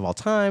the greatest of all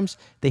times.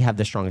 They have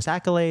the strongest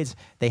accolades.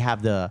 They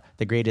have the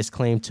greatest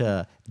claim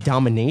to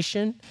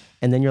domination.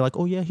 And then you're like,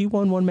 oh, yeah, he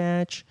won one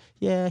match.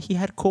 Yeah, he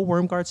had a cool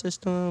worm guard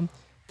system.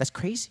 That's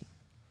crazy.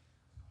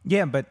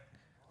 Yeah, but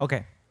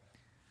okay.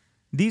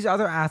 These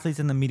other athletes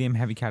in the medium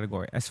heavy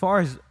category, as far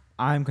as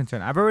I'm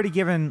concerned, I've already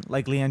given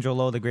like Leandro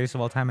Lowe the greatest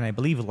of all time, and I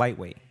believe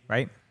lightweight,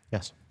 right?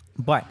 Yes.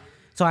 But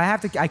so I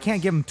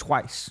can't give him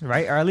twice,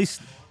 right? Or at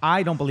least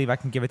I don't believe I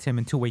can give it to him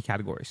in two-way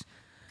categories.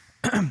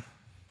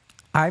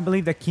 I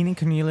believe that Keenan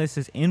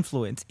Cornelius'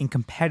 influence in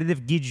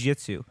competitive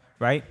jiu-jitsu,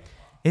 right?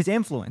 His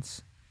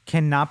influence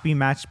cannot be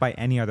matched by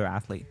any other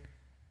athlete.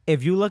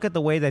 If you look at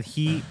the way that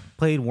he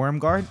played worm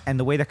guard and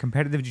the way that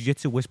competitive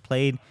jiu-jitsu was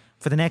played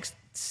for the next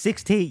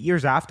 6 to 8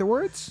 years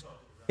afterwards,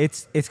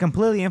 it's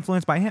completely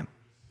influenced by him.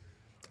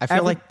 I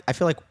feel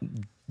like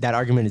that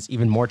argument is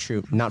even more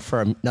true, not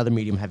for another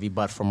medium heavy,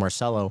 but for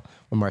Marcelo,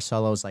 when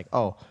Marcelo's like,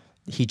 oh,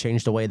 he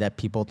changed the way that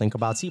people think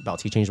about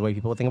seatbelts. He changed the way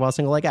people think about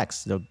single leg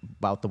X,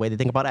 about the way they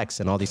think about X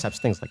and all these types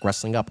of things, like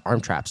wrestling up, arm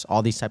traps,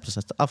 all these types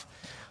of stuff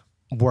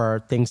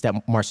were things that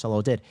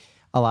Marcelo did.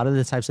 A lot of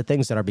the types of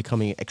things that are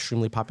becoming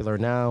extremely popular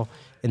now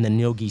in the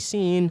no-gi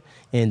scene,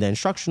 in the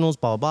instructionals,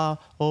 blah, blah,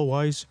 blah. Oh,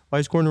 why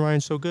is Gordon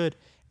Ryan so good?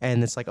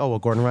 And it's like, oh, well,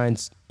 Gordon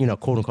Ryan's,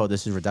 quote unquote,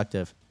 this is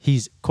reductive.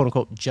 He's, quote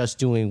unquote, just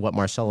doing what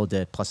Marcelo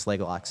did plus leg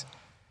locks.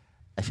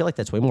 I feel like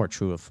that's way more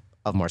true of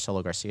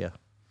Marcelo Garcia.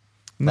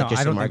 No,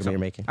 just I don't some think argument so. you're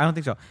making. I don't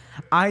think so.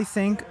 I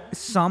think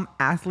some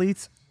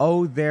athletes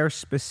owe their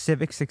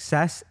specific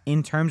success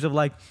in terms of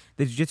like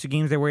the jiu-jitsu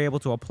games they were able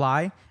to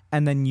apply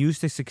and then use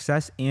the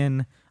success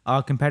in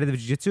competitive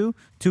jiu-jitsu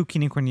to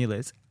Keenan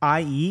Cornelius,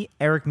 i.e.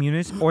 Eric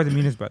Muniz or the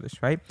Muniz brothers,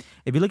 right?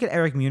 If you look at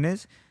Eric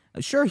Muniz,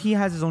 sure, he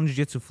has his own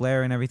jiu-jitsu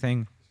flair and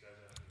everything,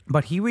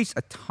 but he reached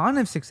a ton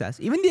of success.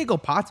 Even Diego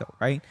Pato,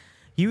 right?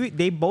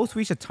 They both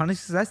reached a ton of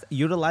success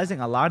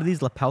utilizing a lot of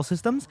these lapel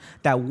systems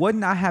that would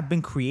not have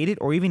been created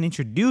or even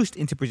introduced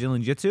into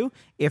Brazilian Jiu-Jitsu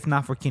if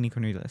not for Keenan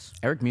Cornelius.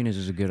 Eric Muniz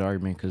is a good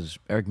argument because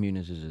Eric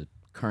Muniz is a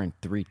current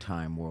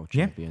 3-time world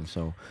champion.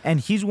 So And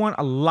he's won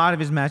a lot of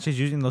his matches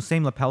using those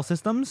same lapel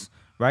systems,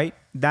 right?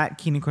 That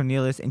Keenan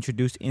Cornelius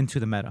introduced into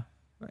the meta.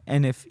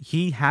 And if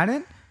he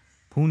hadn't,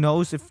 who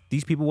knows if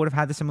these people would have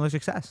had the similar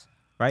success,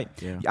 right?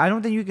 Yeah. I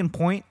don't think you can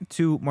point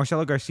to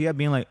Marcelo Garcia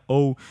being like,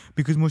 oh,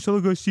 because Marcelo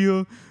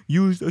Garcia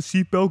used a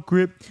seatbelt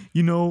grip,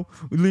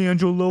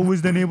 Leandro Lowe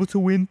was then able to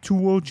win 2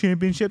 world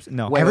championships.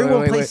 No. Wait,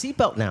 Everyone plays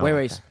seatbelt now.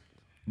 Wait.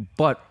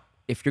 But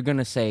if you're going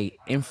to say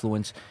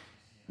influence,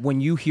 when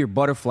you hear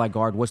butterfly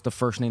guard, what's the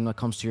first name that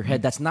comes to your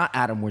head? That's not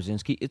Adam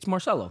Wierzinski. It's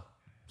Marcelo.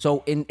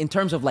 So in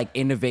terms of like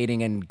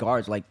innovating and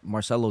guards, like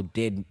Marcelo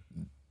did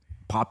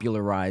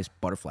popularized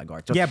butterfly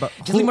guard. So Yeah, but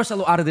just leave who-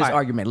 Marcelo out of this all right.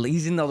 argument.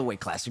 He's in the other weight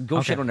class.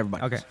 Go shit on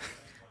everybody. Okay.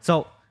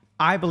 So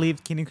I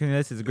believe Keenan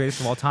Cornelius is the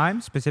greatest of all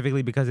time,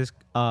 specifically because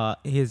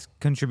his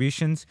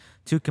contributions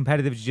to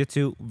competitive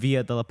jiu-jitsu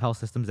via the lapel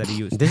systems that he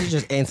used. This is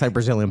just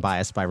anti-Brazilian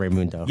bias by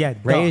Raymundo. Yeah,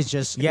 Ray duh. is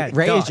just Yeah,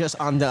 Ray duh. is just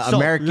on the So,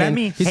 American. let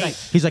me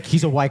he's like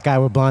he's a white guy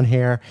with blonde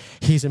hair.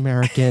 He's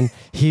American.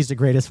 He's the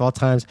greatest of all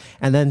times.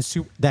 And then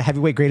the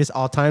heavyweight greatest of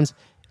all times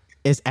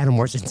is Adam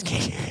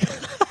Warzinski.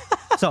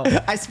 So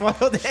I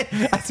spoiled it.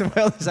 I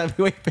spoiled his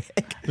heavyweight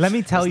pick. let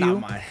me tell It's not you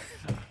mine.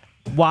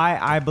 why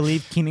I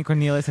believe Keenan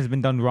Cornelius has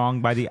been done wrong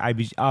by the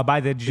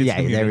by the jiu-jitsu Yeah,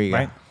 community, there we go.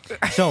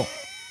 right? So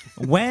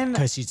when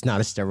Because he's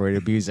not a steroid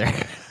abuser.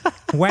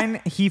 when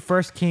he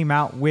first came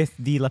out with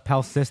the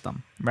lapel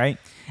system, right?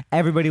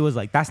 Everybody was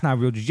like, that's not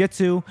real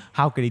jiu-jitsu.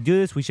 How could he do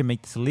this? We should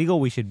make this illegal.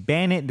 We should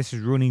ban it. This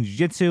is ruining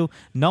jiu-jitsu.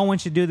 No one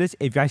should do this.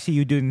 If I see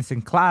you doing this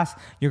in class,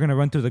 you're going to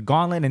run through the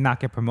gauntlet and not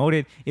get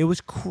promoted. It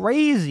was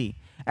crazy.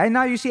 And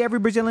now you see every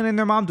Brazilian and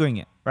their mom doing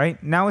it,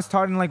 right? Now it's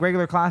taught in like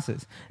regular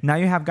classes. Now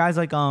you have guys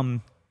like,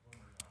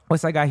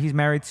 what's that guy? He's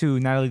married to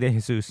Natalie De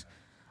Jesus.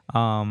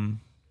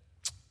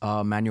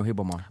 Manuel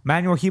Hibomar.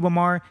 Manuel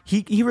Hibomar.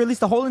 He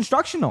released a whole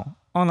instructional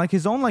on like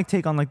his own like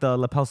take on like the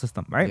lapel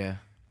system, right? Yeah.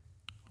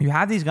 You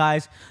have these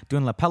guys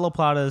doing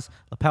lapelloplatas,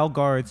 lapel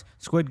guards,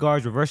 squid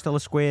guards, reverse stella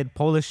squid,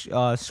 Polish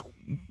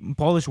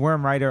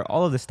worm rider,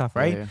 all of this stuff,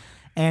 right? Yeah.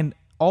 And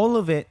all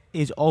of it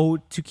is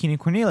owed to Keenan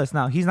Cornelius.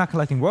 Now, he's not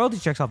collecting royalty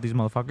checks off these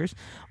motherfuckers,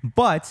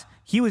 but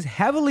he was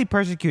heavily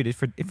persecuted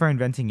for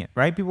inventing it,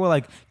 right? People were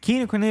like,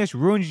 Keenan Cornelius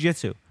ruined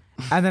jiu-jitsu.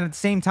 And then at the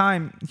same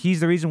time,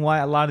 he's the reason why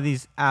a lot of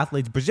these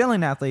athletes,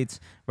 Brazilian athletes,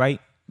 right,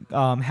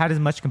 had as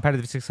much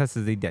competitive success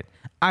as they did.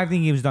 I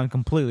think he was done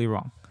completely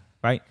wrong,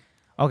 right?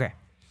 Okay.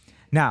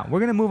 Now, we're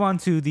going to move on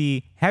to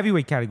the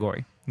heavyweight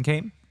category,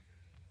 okay?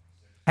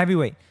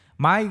 Heavyweight.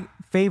 My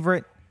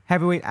favorite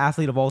heavyweight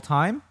athlete of all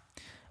time.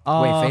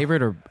 Wait,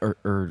 favorite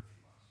or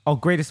Oh,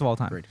 greatest of all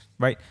time. Greatest.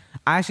 Right?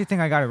 I actually think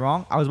I got it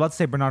wrong. I was about to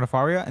say Bernardo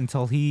Faria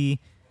until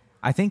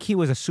I think he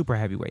was a super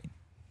heavyweight.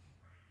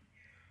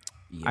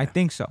 yeah. I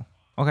think so.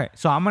 Okay,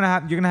 so you're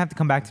going to have to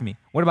come back to me.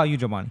 What about you,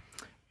 Giovanni?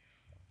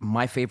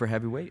 My favorite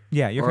heavyweight?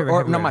 Yeah, your Or- favorite or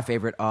heavyweight. not my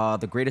favorite.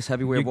 The greatest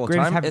heavyweight Your of all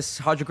greatest time heavy-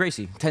 is Roger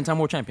Gracie, 10-time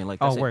world champion. Like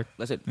that's Oh, it. word.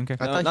 That's it. Okay.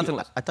 Nothing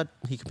less. I thought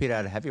he competed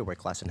at a heavyweight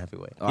class in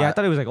heavyweight. Yeah, I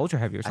thought he was like ultra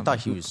heavy or I something. thought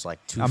he was like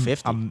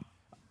 250.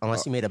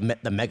 Unless he made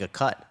the mega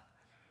cut.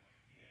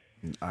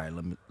 All right,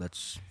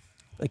 let's.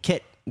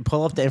 Kit,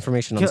 pull up the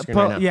information on the screen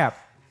right now. Yeah.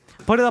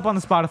 Put it up on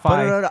the Spotify.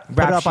 Put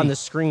rap it up on sheet. the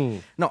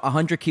screen. No,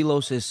 100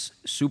 kilos is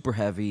super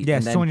heavy. Yeah,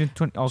 and then,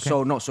 220. Okay.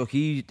 So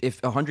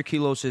if 100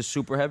 kilos is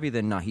super heavy,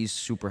 then nah, he's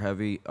super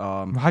heavy.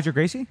 Roger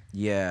Gracie?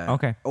 Yeah.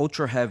 Okay.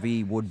 Ultra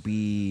heavy would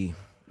be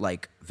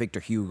like Victor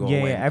Hugo. Yeah,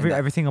 and- yeah. and that-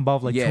 Everything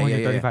above like Yeah, yeah, yeah.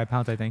 235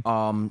 pounds, I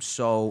think.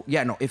 So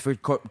yeah, no. If we're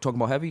talking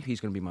about heavy, he's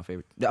gonna be my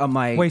favorite.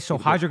 Wait, so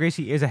Roger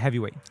Gracie is a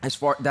heavyweight. That's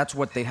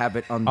what they have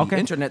it on the Okay.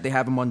 internet. They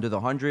have him under the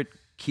 100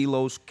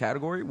 kilos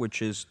category,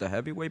 which is the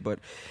heavyweight. But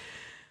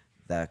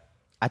that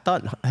I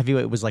thought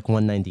heavyweight was like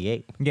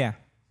 198. Yeah.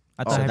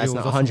 I So thought that's heavyweight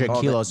not was 100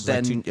 oh, kilos.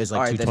 Is like,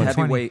 all right, then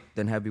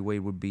 220.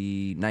 heavyweight would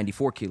be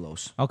 94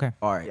 kilos. Okay.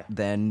 All right,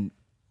 then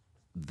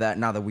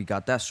now that we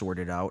got that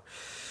sorted out,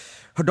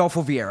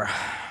 Rodolfo Vieira.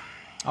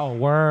 Oh,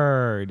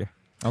 word.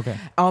 Okay.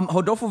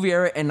 Rodolfo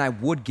Vieira, and I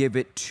would give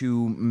it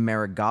to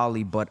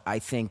Marigali, but I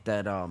think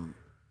that I'm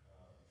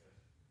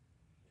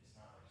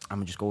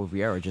gonna just go with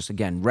Vieira. Just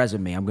again,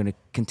 resume. I'm gonna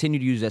continue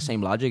to use that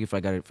same logic. If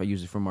I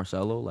use it for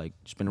Marcelo, like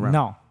spin around.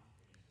 No.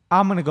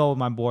 I'm going to go with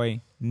my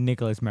boy,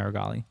 Nicholas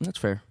Marigali. That's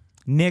fair.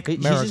 Nick He's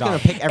Marigali. just going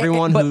to pick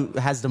everyone But- who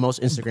has the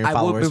most Instagram I will-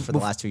 followers for the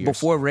last 2 years.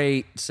 Before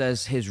Ray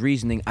says his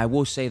reasoning, I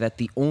will say that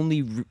the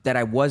only that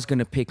I was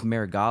gonna pick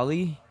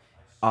Marigali,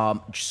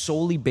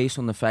 solely based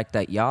on the fact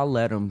that y'all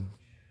let him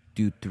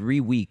do 3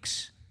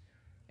 weeks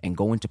and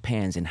go into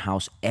pans and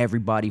house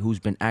everybody who's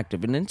been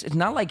active, and it's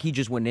not like he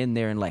just went in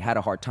there and like had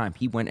a hard time.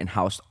 He went and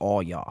housed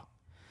all y'all.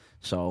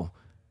 So,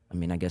 I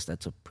mean, I guess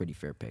that's a pretty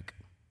fair pick.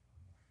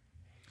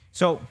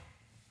 So,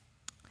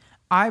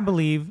 I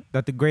believe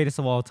that the greatest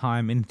of all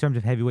time in terms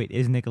of heavyweight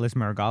is Nicholas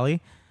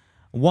Marigali.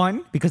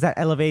 One, because that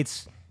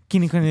elevates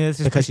Keenan Cornelius'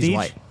 because prestige. he's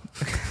white.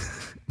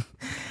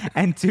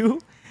 And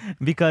two,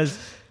 because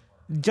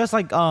just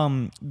like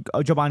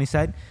Giovanni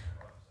said,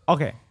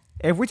 okay,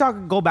 if we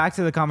go back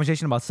to the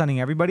conversation about sunning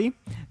everybody,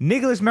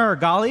 Nicholas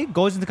Marigali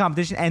goes into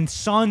competition and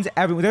suns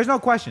everyone. There's no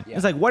question.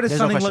 It's like, what does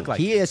There's no sunning question. look like?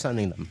 He is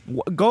sunning them.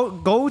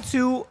 Go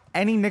to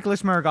any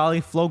Nicholas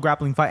Marigali flow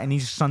grappling fight and he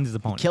just suns his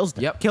opponent. Kills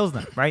them. Yep. Kills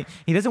them, right?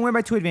 He doesn't win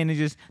by 2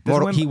 advantages.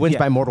 doesn't He wins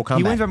by Mortal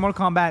He Kombat. wins by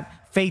Mortal Kombat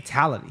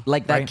fatality.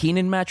 Like that right?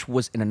 Keenan match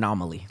was an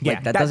anomaly. Yeah,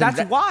 like,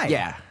 that's why.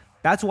 Yeah.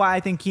 That's why I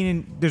think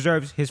Keenan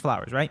deserves his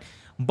flowers, right?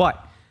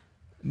 But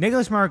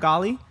Nicholas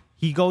Marigali,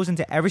 he goes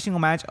into every single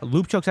match,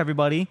 loop chokes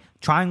everybody,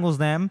 triangles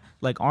them,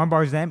 like arm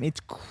bars them. It's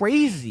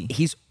crazy.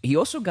 He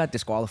also got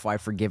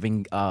disqualified for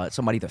giving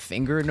somebody the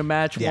finger in the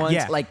match once,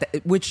 Yeah. like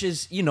that, which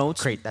is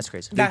it's Great. That's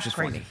crazy. That's which is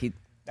crazy. funny.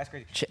 That's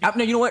crazy.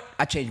 No, you know what?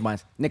 I changed mine.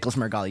 Nicholas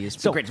Marigali is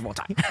the greatest of all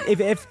time.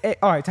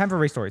 All right, time for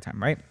race story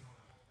time, right?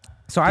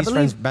 So I He's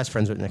believe best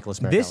friends with Nicholas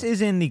Marigali. this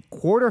is in the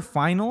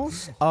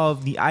quarterfinals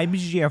of the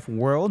IBJJF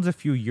Worlds a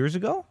few years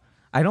ago.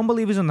 I don't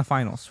believe it's in the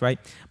finals, right?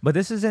 But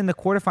this is in the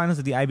quarterfinals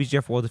of the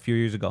IBJJF Worlds a few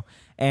years ago.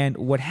 And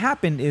what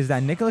happened is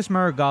that Nicholas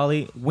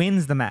Marigali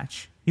wins the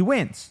match. He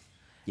wins.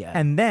 Yeah.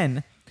 And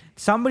then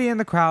somebody in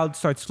the crowd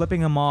starts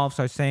flipping him off,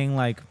 starts saying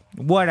like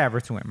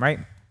whatever to him, right?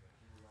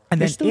 And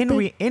You're then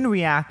stupid. in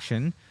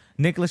reaction,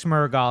 Nicholas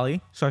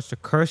Marigali starts to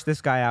curse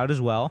this guy out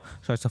as well,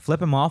 starts to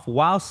flip him off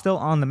while still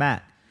on the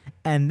mat.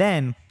 And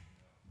then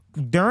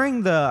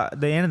during the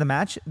end of the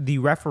match, the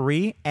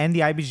referee and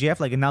the IBJJF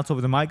like announce over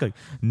the mic like,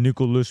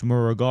 Nicholas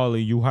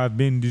Marigali, you have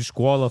been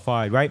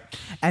disqualified, right?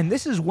 And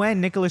this is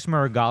when Nicholas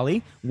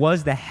Marigali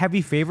was the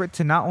heavy favorite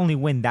to not only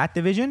win that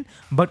division,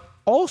 but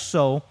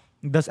also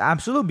does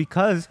Absolute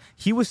because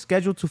he was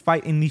scheduled to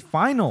fight in the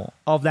final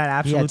of that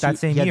Absolute that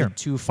same he had year. the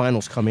 2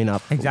 finals coming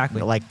up.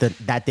 Exactly. Like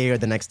that day or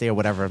the next day or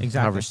whatever. Exactly.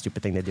 However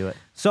stupid thing they do it.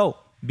 So,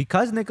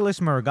 because Nicholas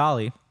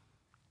Marigali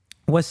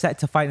was set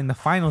to fight in the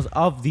finals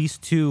of these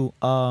 2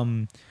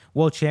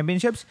 world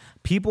championships,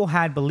 people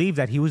had believed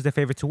that he was the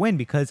favorite to win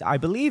because I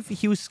believe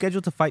he was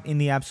scheduled to fight in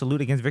the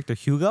Absolute against Victor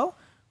Hugo,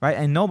 right?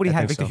 And nobody I had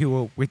think Victor so.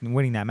 Hugo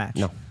winning that match.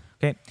 No.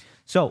 Okay.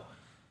 So,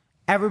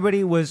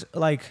 everybody was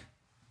like,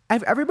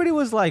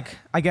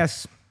 I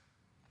guess,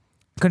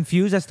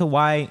 confused as to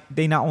why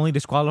they not only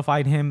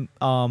disqualified him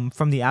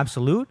from the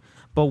Absolute,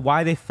 but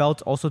why they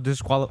felt also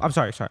disqualified. I'm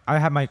sorry. I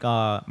have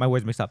my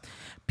words mixed up.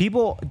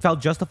 People felt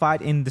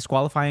justified in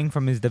disqualifying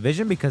from his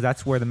division because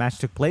that's where the match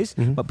took place.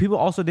 Mm-hmm. But people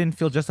also didn't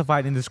feel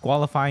justified in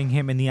disqualifying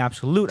him in the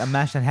Absolute, a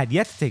match that had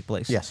yet to take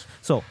place. Yes.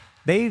 So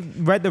they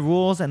read the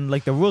rules, and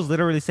like the rules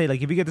literally say,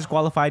 like if you get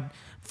disqualified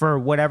for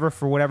whatever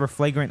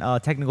flagrant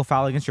technical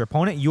foul against your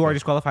opponent, you are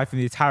disqualified from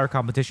the entire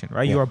competition,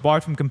 right? Yeah. You are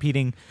barred from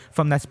competing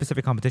from that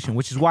specific competition,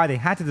 which is why they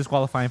had to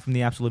disqualify him from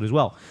the Absolute as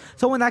well.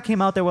 So when that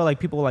came out, there were like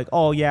people were like,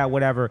 oh yeah,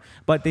 whatever,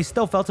 but they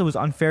still felt it was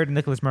unfair to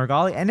Nicholas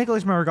Marigali, and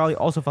Nicholas Marigali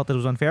also felt it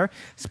was unfair,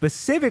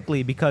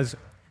 specifically because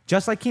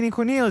just like Keenan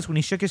Cornelius, when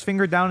he shook his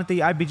finger down at the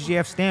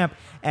IBJJF stamp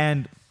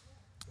and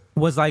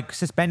was like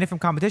suspended from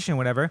competition,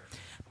 whatever.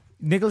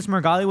 Nicholas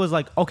Marigali was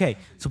like, okay,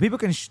 so people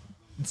can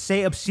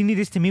say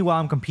obscenities to me while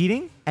I'm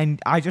competing, and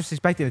I just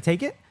expected to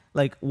take it.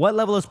 Like, what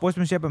level of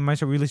sportsmanship am I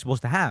really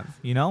supposed to have?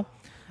 You know,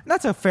 and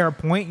that's a fair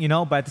point, you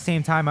know. But at the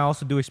same time, I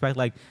also do expect,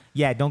 like,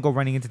 yeah, don't go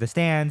running into the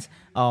stands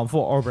for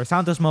Orber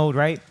Santos mode,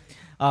 right?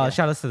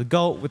 Shout outs to the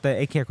GOAT with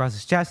the AK across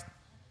his chest.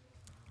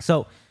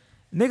 So,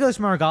 Nicholas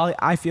Marigali,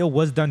 I feel,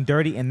 was done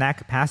dirty in that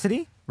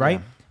capacity, right?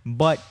 Yeah.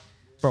 But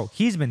bro,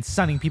 he's been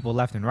sunning people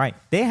left and right.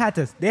 They had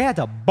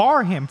to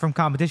bar him from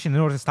competition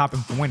in order to stop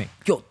him from winning.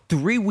 Yo,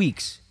 3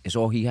 weeks is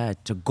all he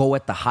had to go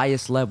at the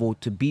highest level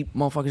to beat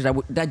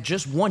motherfuckers that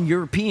just won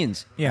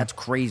Europeans. Yeah. That's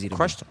crazy to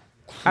Crushed me.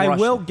 him. I Crushed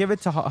will him. give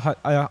it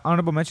to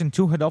honorable mention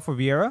to Rodolfo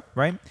Vieira,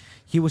 right?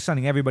 He was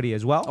sunning everybody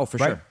as well. Oh, for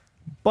right? sure.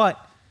 But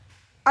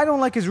I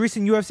don't like his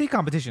recent UFC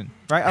competition,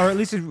 right? Or at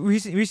least his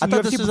recent I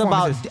thought UFC this was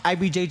about performances.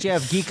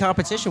 IBJJF gi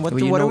competition. What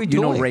Well, are we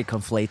doing? You know Ray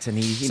conflates and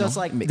he, you So know, it's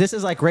like ma- this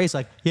is like Ray's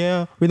like,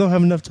 yeah, we don't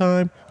have enough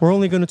time. We're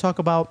only going to talk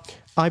about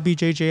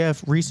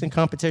IBJJF recent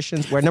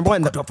competitions. Where number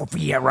one, Rodolfo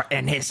Vieira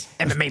and his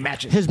MMA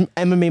matches. his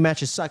MMA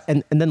matches suck.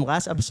 And then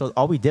last episode,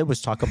 all we did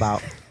was talk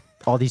about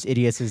all these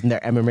idiots in their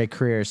MMA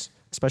careers,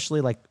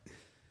 especially like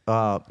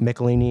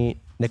Michelini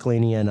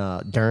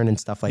and Dern and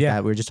stuff like Yeah.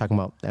 that. We were just talking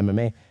about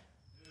MMA.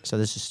 So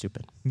this is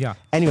stupid. Yeah.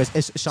 Anyways,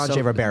 it's Sean So-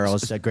 J. Ribeiro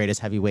is the greatest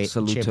heavyweight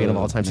Salute champion to of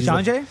all time. He's Sean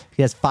like- J?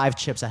 He has 5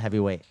 chips at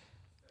heavyweight.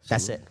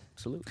 That's it.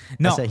 Salute.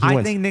 No, That's it, he I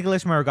wins. think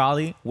Nicholas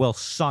Marigali will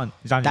sun.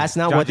 That's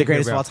not what the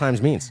greatest of all times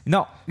means.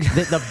 No.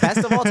 The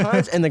best of all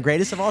times and the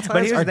greatest of all But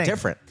times here's are the thing.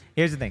 different.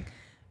 Here's the thing.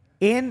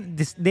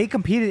 They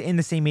competed in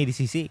the same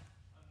ADCC.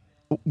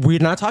 We're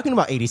not talking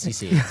about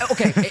ADCC.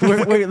 Okay,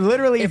 we're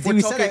literally, if we're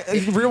we talking- said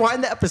it,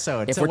 rewind the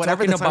episode. if to we're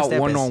whatever talking the about timestamp is.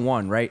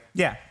 one-on-one, right?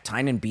 Yeah.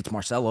 Tynan beats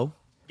Marcelo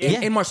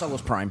Yeah. in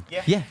Marcelo's prime.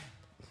 Yeah.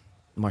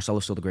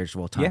 Marcelo's still the greatest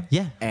of all time. Yeah.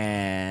 Yeah.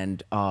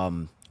 And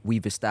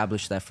we've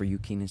established that for you,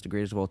 Keenan's the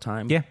greatest of all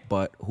time. Yeah.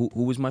 But who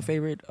was my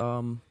favorite?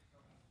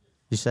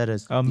 You said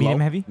it's Medium low?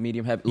 heavy?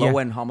 Medium heavy. Yeah. Low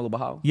and Hamala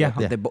Bahal. Yeah.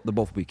 Yeah. They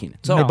both beat Keenan.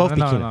 So They both beat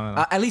no, Keenan.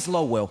 no. at least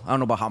Low will. I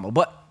don't know about Hamala,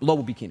 but Low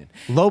will beat Keenan.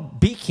 Low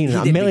beat Keenan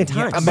a did million beat-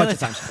 yeah, times. a bunch of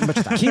times. A bunch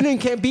of times. Keenan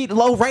can't beat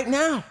Low right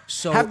now.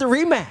 So have the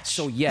rematch.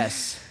 So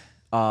yes,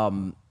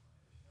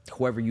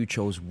 whoever you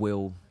chose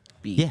will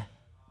beat. yeah,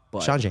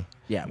 But, Sean J.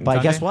 Yeah. But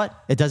Sean guess J?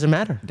 what? It doesn't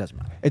matter. It doesn't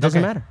matter. It doesn't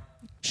Okay. matter.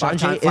 Sean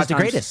J Five is the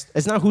times. greatest.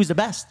 It's not who's the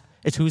best.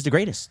 It's who's the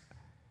greatest.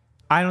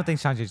 I don't think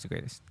Sanjay's the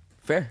greatest.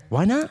 Fair.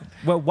 Why not?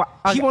 Well,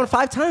 He won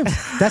 5 times.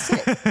 That's it.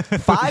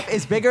 5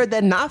 is bigger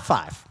than not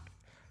 5.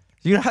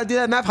 You know how to do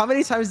that math? How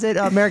many times did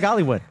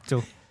Marigali win?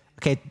 2.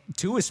 Okay,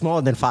 2 is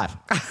smaller than 5.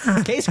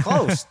 Case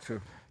closed.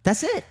 True.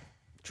 That's it.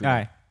 True. All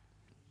right.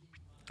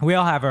 We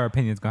all have our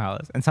opinions,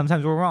 Gonzalez, and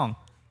sometimes we're wrong.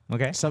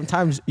 Okay.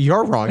 Sometimes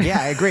you're wrong. Yeah,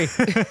 I agree.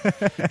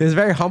 It's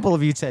very humble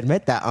of you to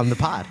admit that on the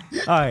pod.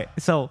 All right.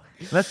 So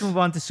let's move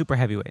on to super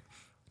heavyweight.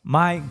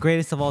 My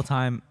greatest of all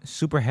time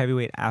super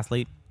heavyweight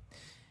athlete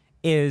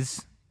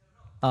is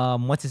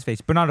what's his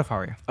face? Bernardo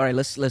Faria. All right,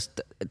 let's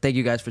thank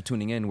you guys for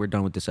tuning in. We're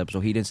done with this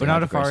episode. He didn't say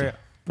Bernardo happy Gracie. Faria.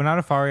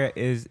 Bernardo Faria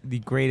is the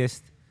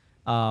greatest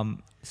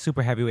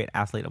super heavyweight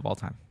athlete of all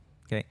time.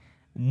 Okay.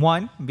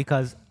 One,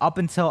 because up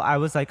until I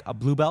was like a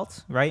blue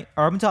belt, right?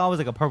 Or up until I was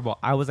like a purple belt,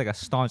 I was like a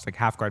staunch like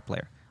half guard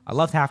player. I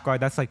loved half guard.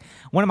 That's like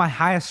one of my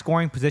highest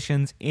scoring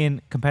positions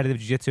in competitive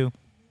jiu-jitsu.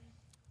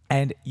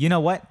 And you know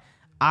what?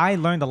 I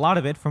learned a lot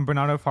of it from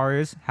Bernardo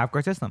Faria's half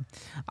guard system.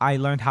 I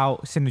learned how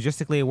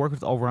synergistically it worked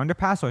with over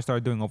underpass, so I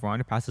started doing over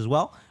underpass as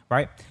well,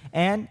 right?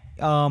 And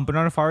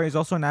Bernardo Faria is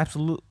also an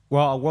absolute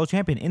world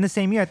champion. In the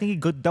same year, I think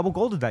he double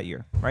golded that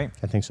year, right?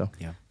 I think so.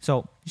 Yeah.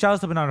 So shout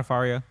out to Bernardo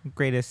Faria,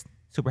 greatest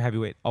super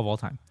heavyweight of all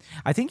time.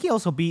 I think he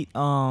also beat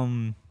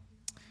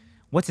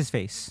what's his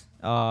face?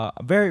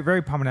 Very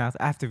very prominent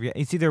after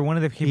it's either one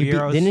of the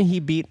Ribeiros. Didn't he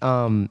beat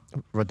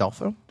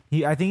Rodolfo?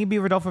 I think he beat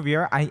Rodolfo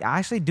Vieira. I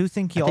actually do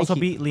think he also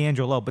beat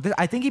Leandro Lowe. But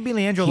I think he beat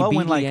Leandro Lowe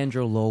when like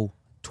Leandro Lowe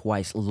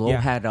twice. Lowe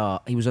had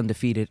he was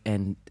undefeated,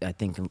 and I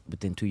think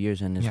within 2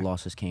 years, and his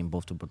losses came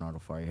both to Bernardo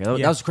Faria.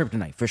 That was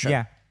kryptonite for sure.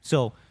 Yeah.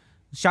 So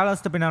shout outs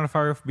to Bernardo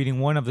Faria for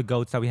beating one of the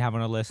GOATs that we have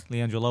on our list,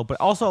 Leandro Lowe.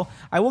 But also,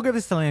 I will give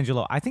this to Leandro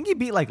Lowe. I think he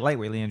beat like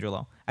lightweight Leandro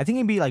Lowe. I think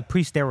he beat like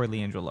pre-steroid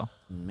Leandro Lowe.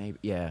 Maybe,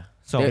 yeah.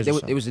 So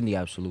it was in the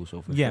absolute,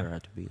 so for sure it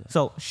had to be that.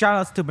 So shout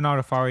outs to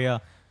Bernardo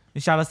Faria.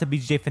 And shout outs to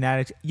BJJ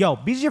Fanatics. Yo,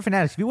 BJJ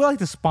Fanatics, if you would like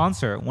to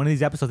sponsor one of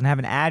these episodes and have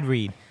an ad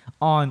read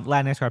on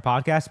Latinx Card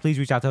Podcast, please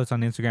reach out to us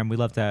on Instagram. We'd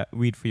love to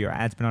read for your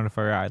ads. Bernardo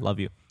Faria, I love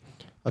you.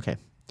 Okay.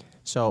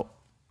 So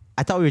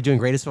I thought we were doing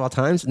greatest of all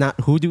times.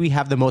 Not who do we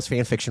have the most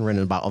fan fiction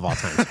written about of all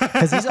time?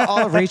 Because these are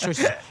all race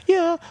choices.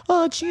 Yeah,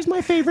 she's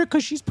my favorite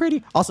because she's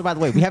pretty. Also, by the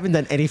way, we haven't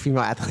done any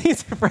female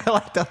athletes for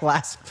like the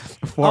last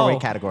 4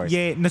 weight categories.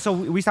 Yeah, no, so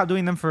we stopped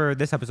doing them for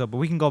this episode, but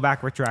we can go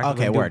back retroactively.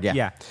 Okay, word, yeah.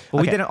 Yeah,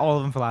 but we did all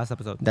of them for last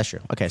episode. That's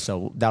true. Okay,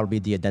 so that'll be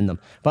the addendum.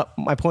 But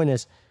my point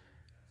is,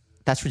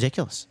 that's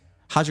ridiculous.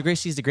 Roger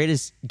Gracie is the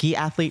greatest gi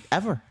athlete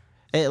ever.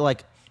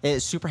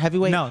 It's super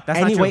heavyweight. No, that's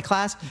any not true. weight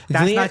class.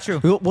 That's not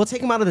true. We'll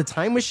take him out of the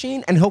time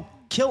machine, and he'll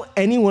kill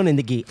anyone in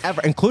the gi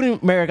ever, including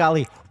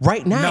Marigali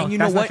right now. No, And you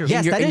that's know not what? true.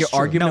 Yes, In that your is true.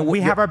 argument- No, we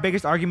have our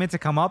biggest argument to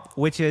come up,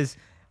 which is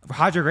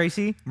Roger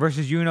Gracie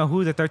versus you know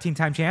who, the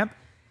 13-time champ.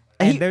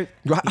 And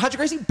Roger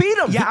Gracie beat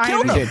him. Yeah, I he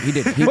killed know. him. He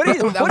did. What are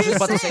you, I was what are just you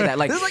about to saying? say that.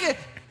 Like, This is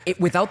like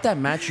without that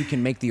match, you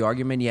can make the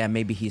argument,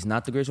 maybe he's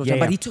not the greatest of all time.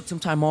 Yeah. But he took some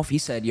time off. He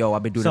said, yo,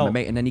 I've been doing So,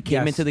 MMA. And then he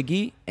came yes. into the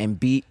gi and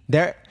beat.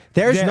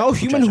 There's Yeah. no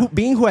human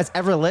being who has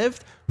ever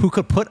lived who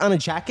could put on a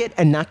jacket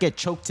and not get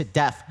choked to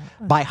death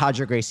by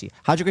Roger Gracie.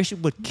 Roger Gracie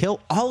would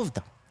kill all of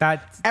them. Every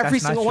that's not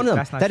single one true. of them.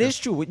 That's not That true. is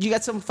true. You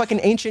got some fucking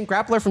ancient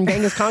grappler from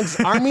Genghis Khan's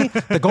army,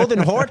 the Golden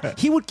Horde.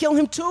 He would kill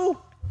him too.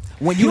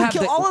 When He you would have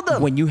kill all of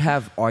them. When you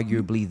have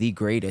arguably the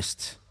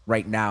greatest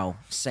right now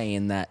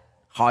saying that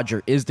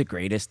Roger is the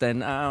greatest,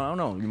 then I don't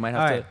know. You might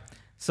have All to. right.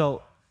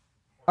 So,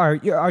 are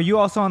you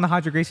also on the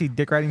Roger Gracie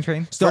dick riding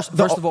train? First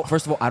of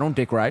all, I don't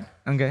dick ride.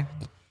 Okay.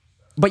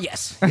 But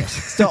yes.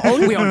 The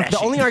only, We own that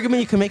shit. only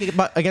argument you can make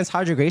against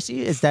Roger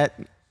Gracie is that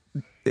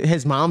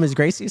his mom is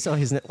Gracie, so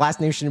his last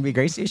name shouldn't be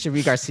Gracie. It should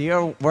be Garcia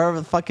or wherever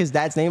the fuck his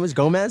dad's name is,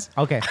 Gomez.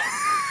 Okay.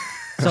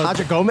 So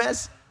Roger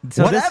Gomez.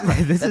 So Whatever.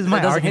 this is my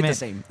It doesn't hit the argument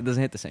same. It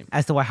doesn't hit the same.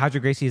 as to why Roger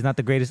Gracie is not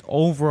the greatest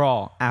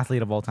overall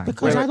athlete of all time.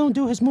 Because I don't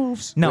do his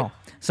moves. No.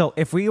 So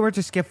if we were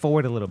to skip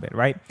forward a little bit,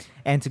 right,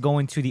 and to go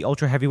into the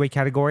ultra heavyweight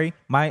category,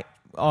 my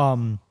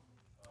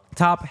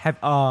top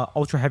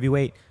ultra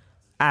heavyweight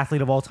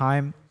athlete of all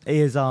time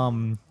is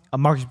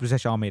Marcus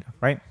Buchecha Almeida,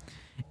 right?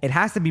 It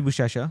has to be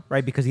Buchecha,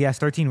 right, because he has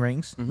 13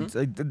 rings.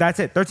 So that's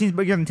it. 13 is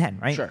bigger than 10,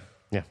 right? Sure.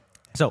 Yeah.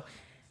 So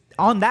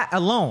on that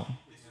alone,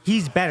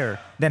 he's better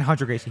than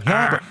Roger Gracie.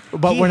 But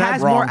he we're not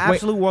has wrong. more Wait.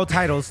 absolute world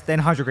titles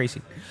than Roger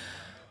Gracie.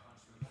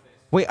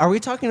 Wait, are we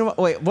talking about?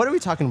 Wait, what are we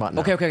talking about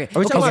now? Okay. Are we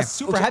talking Okay. about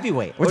super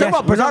heavyweight? We're Yes, talking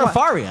about Bernardo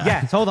Faria.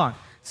 Yes, hold on.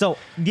 So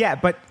yeah,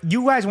 but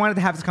you guys wanted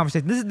to have this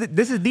conversation.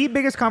 This is the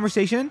biggest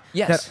conversation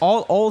Yes. that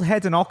all old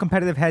heads and all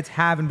competitive heads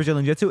have in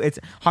Brazilian Jiu-Jitsu. It's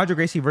Roger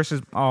Gracie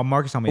versus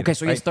Marcus Almeida. Okay,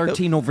 so he's right?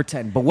 13 over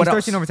 10. But what He's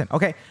else? 13 over 10.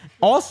 Okay.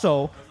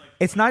 Also,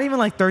 it's not even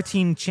like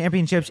 13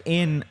 championships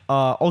in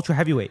ultra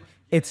heavyweight.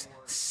 It's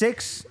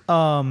 6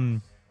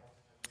 or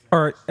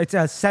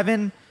it's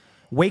 7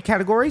 weight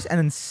categories and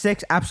then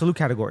 6 absolute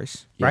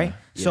categories, right?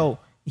 yeah. So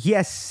he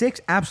has 6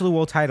 absolute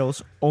world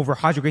titles over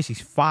Roger Gracie's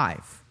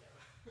 5,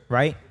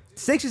 right?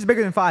 6 is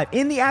bigger than 5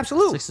 in the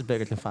absolute. 6 is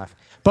bigger than 5,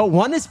 but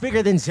 1 is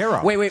bigger than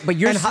 0. Wait, but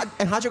you're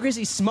and Roger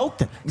Gracie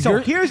smoked him. So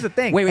here's the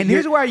thing, Wait, and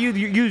here's you're- where you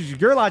use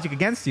your logic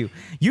against you.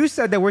 You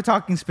said that we're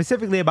talking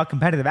specifically about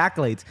competitive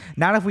accolades,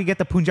 not if we get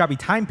the Punjabi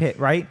time pit,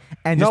 right?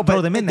 And just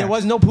throw them in there. There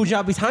was no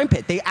Punjabi time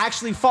pit. They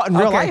actually fought in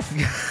real Okay.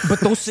 life. But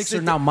those 6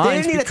 are now They mine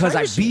didn't need a because time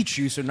I machine. beat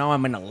you, so now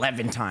I'm in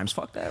 11 times.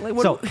 Fuck that. Like,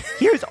 what? So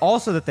here's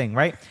also the thing,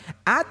 right?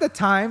 At the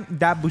time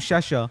that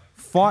Buchecha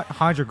fought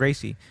Roger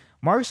Gracie,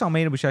 Marcus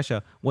Almeida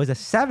Buchecha was a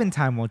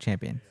 7-time world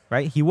champion,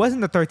 right? He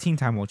wasn't the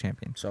 13-time world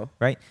champion. So?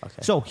 Right?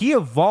 Okay. So he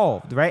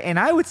evolved, right? And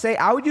I would say,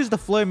 I would use the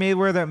Floyd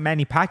Mayweather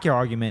Manny Pacquiao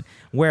argument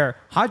where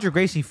Roger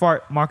Gracie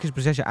fought Marcus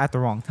Buchecha at the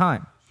wrong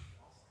time.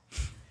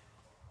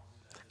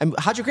 And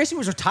Roger Gracie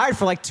was retired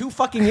for like 2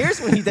 fucking years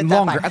when he did that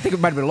Longer. fight. I think it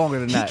might have been longer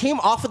than He that. came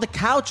off of the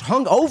couch,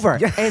 hung over,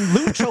 and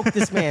loop choked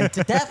this man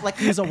to death like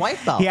he was a white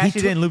belt. He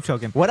actually took- didn't loop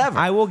choke him. Whatever.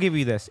 I will give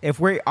you this.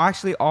 If we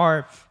actually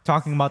are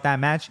talking about that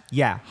match,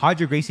 yeah,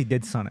 Roger Gracie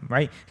did stun him,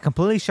 right?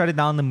 Completely shut it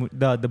down the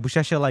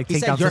Buchecha like He takedown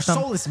said, "Your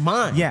system. soul is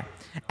mine." Yeah.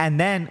 And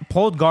then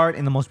pulled guard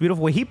in the most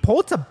beautiful way. He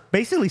pulled to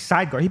basically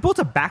side guard. He pulled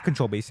to back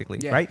control, basically,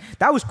 Yeah. right?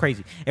 That was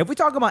crazy. If we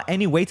talk about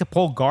any way to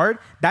pull guard,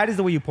 that is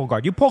the way you pull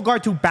guard. You pull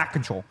guard to back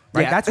control,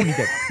 right? Yeah. That's what he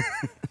did.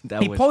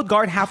 That He was- pulled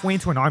guard halfway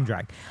into an arm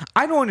drag.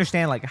 I don't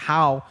understand like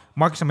how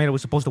Marcus Almeida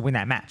was supposed to win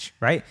that match,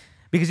 right?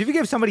 Because if you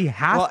give somebody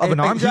half of an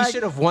arm he drag,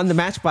 should have won the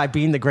match by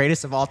being the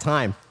greatest of all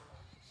time.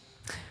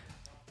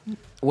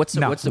 What's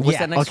No. what's Yeah,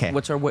 that next? okay.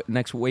 What's our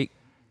next weight?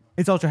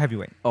 it's ultra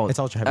heavyweight. Oh, It's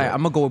ultra all right, heavyweight.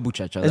 I'm gonna go with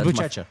Buchecha. It's That's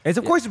my- Buchecha. It's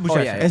of course it's Oh,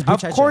 Buchecha. yeah, yeah. It's Of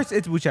Buchecha. course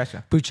it's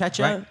Buchecha.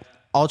 Buchecha, Right.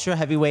 ultra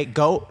heavyweight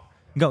GOAT,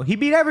 Go. He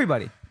beat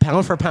everybody.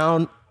 pound for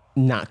pound,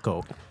 not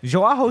GOAT.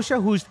 Joao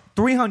Rocha, who's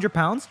 300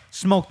 pounds,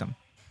 smoked him.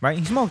 Right?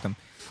 He smoked him.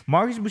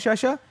 Marcus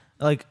Buchecha,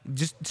 like,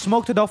 just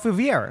smoked Adolfo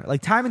Vieira,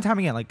 like, time and time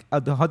again. Like,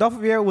 Adolfo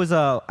Vieira was,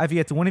 I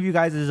forget, one of you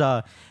guys is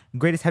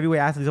greatest heavyweight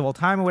athletes of all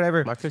time or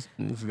whatever. Marcus,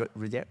 he's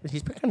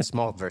kind of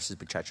small versus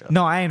Buchecha.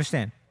 No, I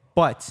understand.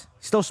 But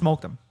still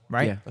smoked him,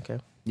 right? Yeah. Okay.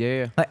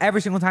 Yeah. Like,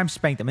 every single time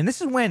spanked him. And this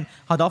is when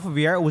Adolfo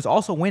Vieira was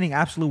also winning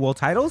absolute world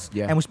titles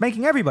Yeah. and was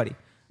spanking everybody.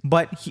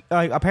 But he,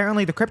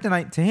 apparently the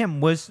kryptonite to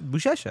him was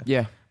Buchecha.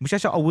 Yeah.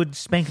 Buchecha would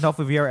spank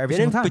Adolfo Vieira every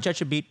Didn't single time.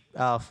 Buchecha beat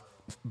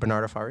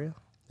Bernardo Faria?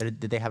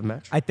 Did they have a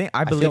match? I feel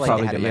believe like so.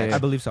 they had a match. I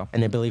believe so.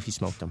 And I believe he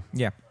smoked him.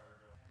 Yeah.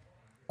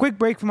 Quick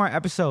break from our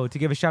episode to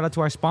give a shout out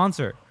to our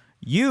sponsor,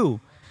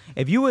 you.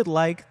 If you would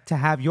like to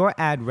have your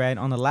ad read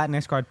on the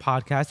Latinx Guard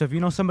podcast, or if you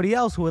know somebody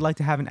else who would like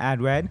to have an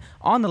ad read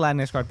on the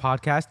Latinx Guard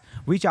podcast,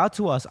 reach out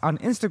to us on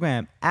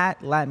Instagram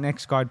at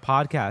Latinx Guard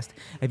podcast.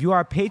 If you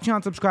are a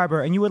Patreon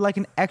subscriber and you would like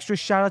an extra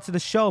shout out to the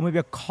show, maybe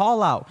a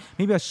call out,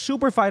 maybe a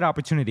super fight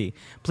opportunity,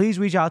 please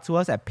reach out to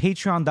us at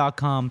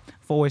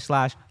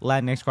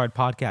patreon.com/Latinx Guard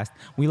podcast.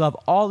 We love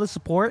all the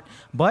support,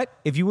 but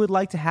if you would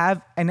like to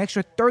have an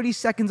extra 30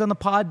 seconds on the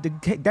pod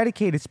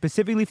dedicated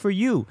specifically for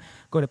you,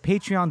 go to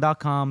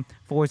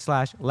patreon.com/Latinx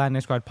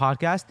Guard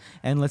podcast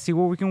and let's see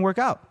what we can work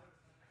out.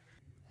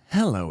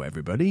 Hello,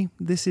 everybody.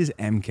 This is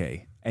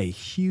MK, a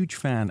huge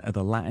fan of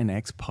the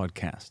Latinx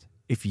podcast.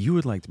 If you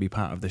would like to be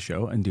part of the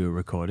show and do a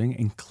recording,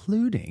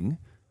 including,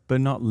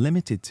 but not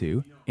limited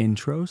to,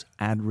 intros,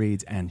 ad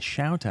reads, and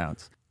shout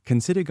outs,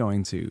 consider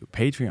going to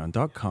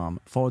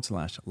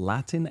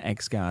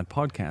patreon.com/LatinXGuard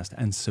podcast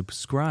and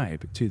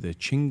subscribe to the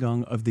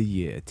Chingon of the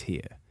Year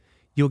tier.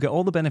 You'll get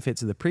all the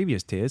benefits of the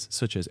previous tiers,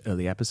 such as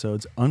early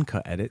episodes,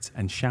 uncut edits,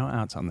 and shout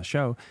outs on the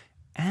show,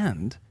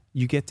 and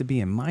you get to be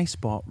in my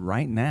spot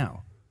right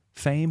now.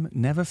 Fame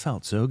never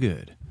felt so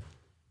good.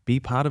 Be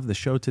part of the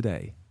show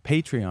today.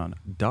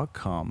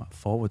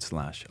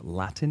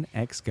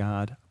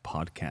 Patreon.com/LatinXGuard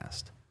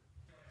podcast.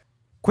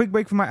 Quick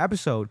break from our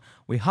episode.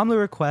 We humbly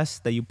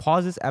request that you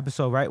pause this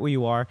episode right where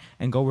you are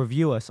and go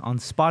review us on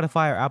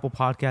Spotify or Apple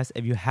Podcasts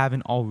if you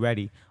haven't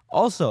already.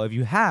 Also, if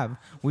you have,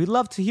 we'd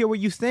love to hear what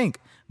you think.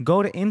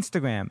 Go to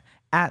Instagram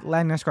at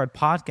Latinx Guard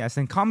Podcast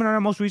and comment on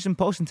our most recent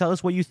post and tell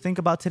us what you think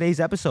about today's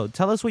episode.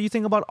 Tell us what you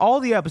think about all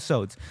the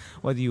episodes,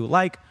 whether you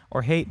like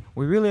or hate.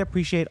 We really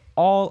appreciate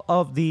all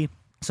of the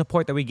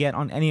support that we get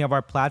on any of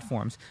our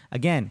platforms.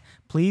 Again,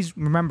 please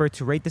remember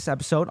to rate this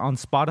episode on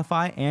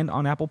Spotify and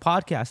on Apple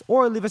Podcasts,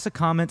 or leave us a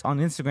comment on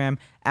Instagram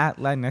at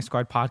Latinx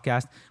Guard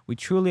Podcast. We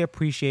truly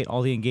appreciate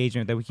all the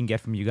engagement that we can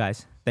get from you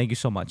guys. Thank you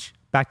so much.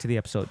 Back to the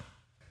episode.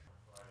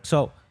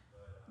 So,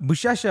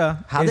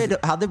 Buchecha, How did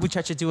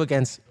Buchecha do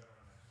against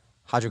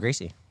Roger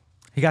Gracie?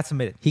 he got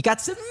submitted. He got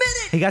submitted.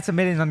 He got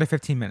submitted in under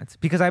 15 minutes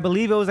because I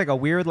believe it was like a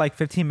weird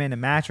 15-minute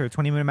match or a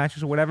 20-minute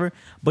match or whatever.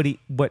 But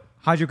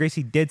Roger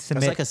Gracie did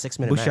submit like a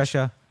 6-minute match.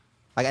 Buchecha.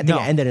 Like, I think No.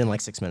 it ended in like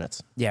 6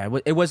 minutes. Yeah,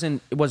 it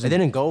wasn't. It It wasn't.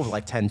 didn't go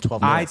like 10,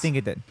 12 minutes. I think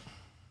it did.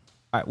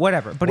 All right,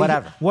 whatever. But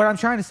Whatever. what I'm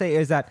trying to say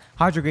is that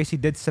Roger Gracie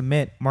did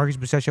submit Marcus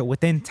Buchecha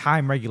within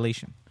time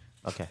regulation.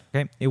 Okay.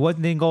 Okay, it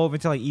didn't go over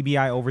to like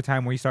EBI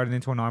overtime where he started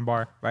into an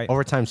armbar, right?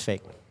 Overtime's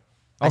fake.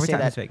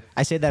 Overtime is fake.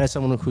 I say that as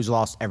someone who's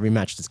lost every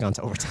match that's gone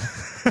to overtime.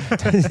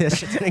 That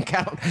shit didn't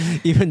count.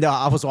 Even though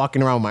I was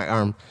walking around with my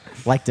arm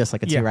like this,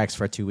 like a Yeah. T-Rex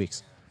for 2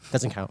 weeks.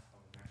 Doesn't count.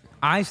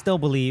 I still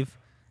believe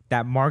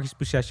that Marcus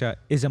Buchecha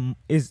is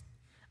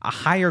a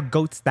higher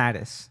GOAT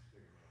status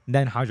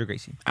than Roger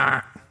Gracie.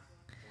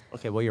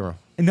 Okay, well, you're wrong.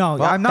 No,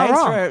 Well, I'm not thanks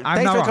wrong. For, I'm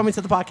thanks not for wrong. coming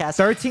to the podcast.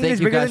 13 Thank is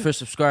you bigger guys than for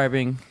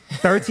subscribing.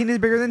 13 is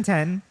bigger than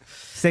 10.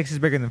 6 is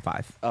bigger than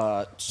 5.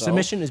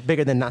 Submission is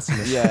bigger than not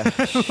submission.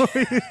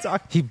 Yeah.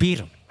 He beat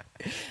him.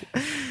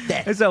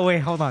 So wait,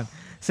 hold on.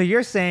 So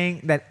you're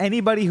saying that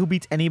anybody who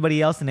beats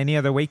anybody else in any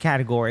other weight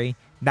category,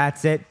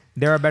 that's it.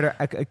 they're a better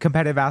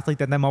competitive athlete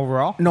than them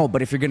overall? No,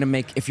 but if you're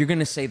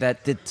gonna say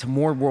that to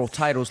more world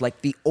titles,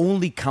 like the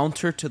only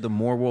counter to the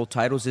more world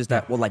titles is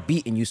that, well, I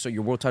beaten you, so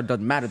your world title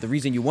doesn't matter. The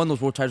reason you won those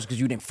world titles is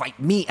because you didn't fight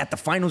me at the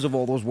finals of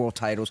all those world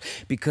titles.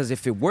 Because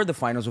if it were the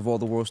finals of all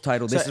the world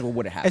titles, this is what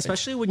would have happened.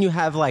 Especially when you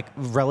have like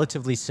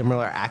relatively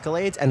similar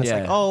accolades, and it's Yeah.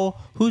 like, oh,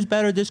 who's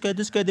better? This guy,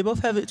 this guy. They both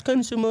have it. It's kind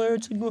of similar.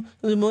 It's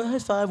like, one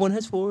has 5, one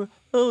has 4.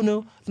 Oh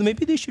no,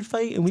 maybe they should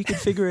fight, and we could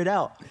figure it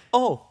out.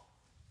 Oh,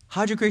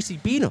 Roger Gracie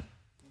beat him.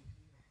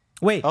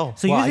 Wait, Oh,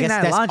 so well, I using guess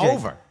that that's logic,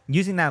 over.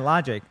 using that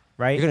logic,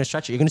 right? You're gonna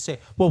stretch it. You're gonna say,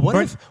 well,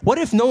 what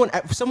if no one,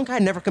 some guy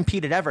never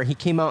competed ever? He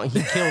came out and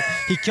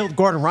he killed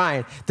Gordon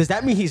Ryan. Does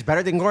that mean he's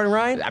better than Gordon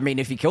Ryan? I mean,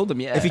 if he killed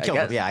him, yeah. If he I killed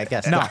him, guess. yeah, I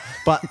guess. No.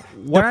 But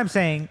What I'm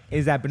saying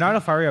is that Bernardo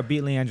Faria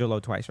beat Leandro Lo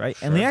twice, right?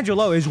 And Leandro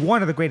Lo is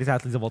one of the greatest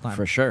athletes of all time.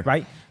 For sure.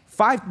 Right?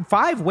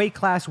 Five weight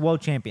class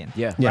world champion.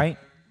 Yeah. Right?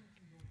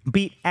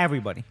 Beat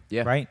everybody.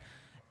 Yeah. Right?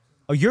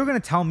 Oh, you're gonna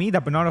tell me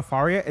that Bernardo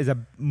Faria is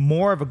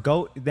more of a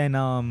GOAT than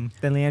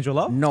Leandro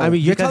Lo? No. I mean,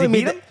 you're Because he telling me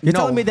beat that him? you're No.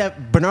 telling me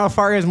that Bernardo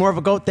Faria is more of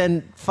a goat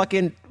than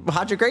fucking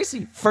Roger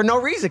Gracie for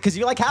no reason because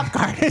you like half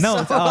guard. No,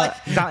 So, it's like-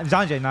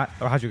 Sanjay, not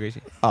Roger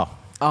Gracie. oh,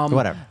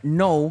 whatever.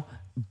 No,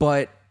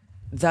 but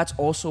that's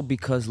also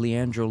because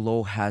Leandro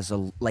Lo has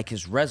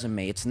his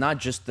resume. It's not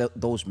just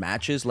those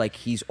matches. Like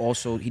he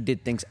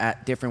did things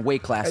at different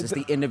weight classes.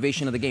 The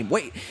innovation of the game.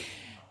 Wait.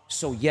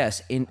 So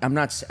yes, I'm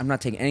not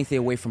taking anything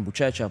away from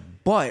Buchecha,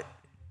 but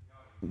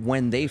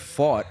when they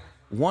fought,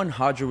 one,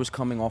 Hodger was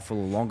coming off of a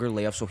longer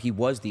layoff, so he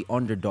was the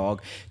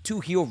underdog.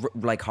 Two,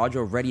 Hodger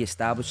already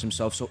established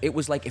himself, so it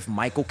was like if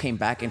Michael came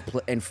back and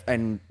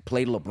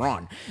played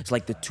LeBron. It's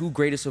like the two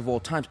greatest of all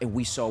times, and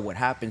we saw what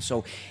happened.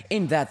 So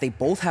in that, they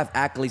both have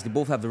accolades, they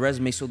both have the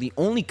resume. So the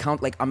only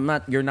count,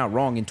 you're not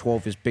wrong. In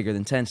 12 is bigger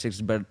than 10,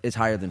 6 is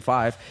higher than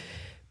 5.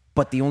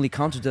 But the only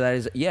counter to that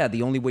is,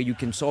 the only way you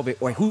can solve it,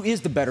 or who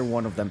is the better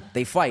one of them?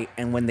 They fight,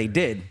 and when they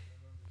did.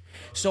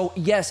 So,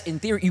 yes, in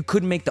theory, you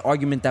could make the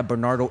argument that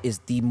Bernardo is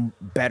the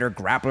better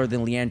grappler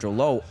than Leandro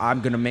Lo.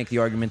 I'm going to make the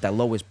argument that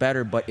Lo is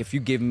better, but if you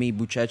give me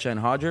Buchecha and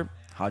Hodger,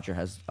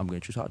 I'm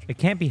going to choose Hodger. It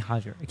can't be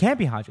Hodger. It can't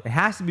be Hodger. It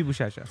has to be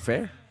Buchecha.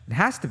 Fair. It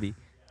has to be.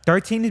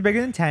 13 is bigger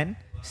than 10.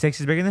 6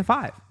 is bigger than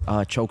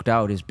 5. Choked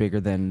out is bigger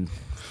than...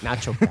 Not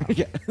choked out.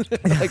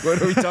 Like,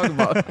 what are we talking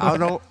about? I don't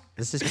know.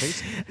 This is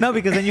crazy. No,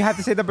 because then you have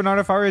to say that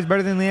Bernardo Faria is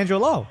better than Leandro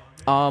Lo.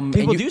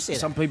 People do say that.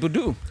 Some people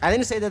do. I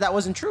didn't say that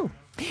wasn't true.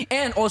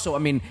 And also, I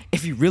mean,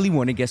 if you really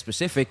want to get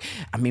specific,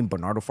 I mean,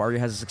 Bernardo Faria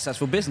has a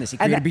successful business. He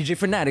created BJ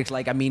Fanatics.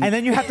 And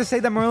then you have to say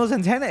that Murilo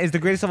Santana is the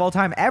greatest of all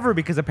time ever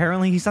because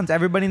apparently he stunts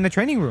everybody in the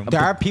training room. There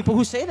are people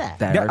who say that.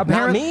 That-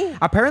 Not me.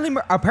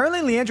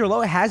 Apparently, Leandro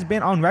Lo has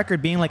been on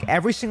record being like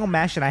every single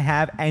match that I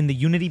have in the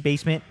Unity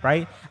basement,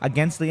 right,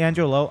 against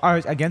Leandro Lo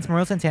or against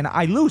Murilo Santana,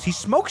 I lose. He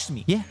smokes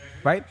me. Yeah.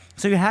 Right.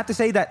 So you have to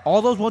say that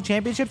all those world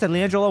championships that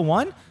Leandro Lo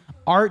won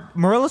are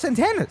Murilo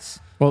Santana's.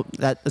 Well,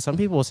 some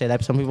people will say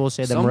that. Some people will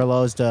say that Some-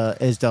 Murillo is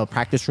the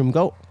practice room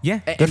goat. Yeah.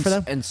 Good for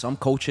them. And some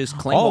coaches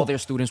claim Oh. all their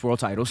students world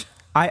titles.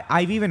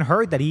 I've even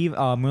heard that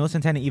Murilo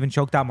Santana even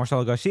choked out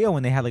Marcelo Garcia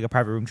when they had like a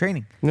private room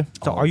training. Yeah.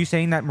 So are you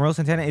saying that Murilo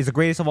Santana is the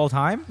greatest of all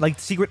time, like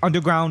secret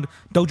underground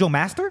dojo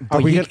master?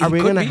 Are we he could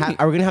gonna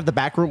be. have the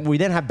back room? We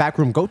didn't have back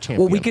room goat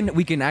champion. Well,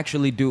 we can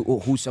actually do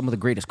who's some of the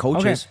greatest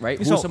coaches, right?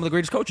 Who's So- some of the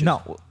greatest coaches?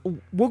 No,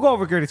 we'll go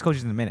over greatest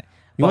coaches in a minute.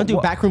 You want to do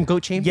But back room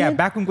goat champion? Yeah,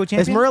 backroom goat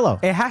champion. It's Murillo.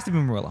 It has to be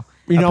Murillo.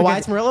 You know why Because-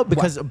 it's Murillo?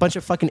 Because a bunch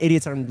of fucking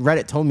idiots on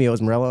Reddit told me it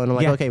was Murillo, and I'm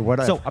like, Yeah. okay,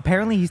 what? So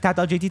apparently he's tapped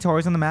out JT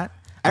Torres on the mat.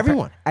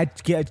 Everyone.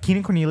 At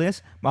Keenan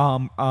Cornelius,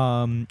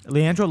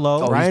 Leandro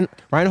Lo. Ryan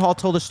Hall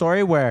told a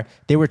story where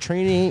they were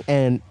training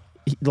and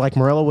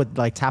Murillo would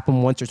tap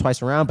him once or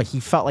twice around, but he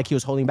felt like he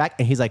was holding back,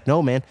 and he's like,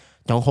 no, man.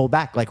 Don't hold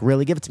back.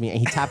 Really give it to me. And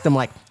he tapped him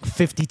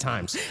 50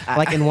 times,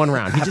 in one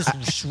round. He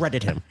just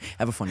shredded him. I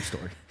have a funny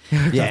story.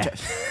 Yeah.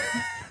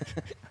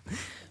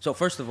 So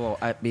first of all,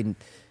 I mean,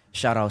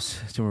 shout outs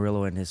to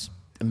Murillo and his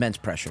immense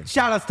pressure.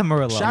 Shout outs to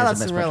Murillo. Shout out to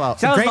best Murillo.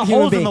 Shout outs Great to the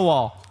human holes in being. the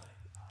wall.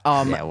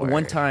 Yeah, word.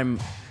 One time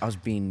I was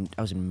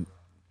in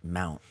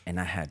mount and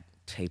I had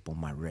tape on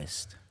my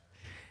wrist,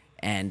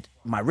 and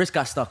my wrist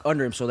got stuck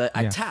under him, so that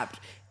I Yeah. tapped,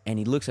 and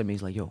he looks at me.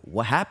 He's like, "Yo,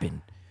 what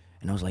happened?"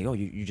 And I was like, "Oh,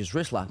 you just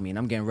wrist locked me," and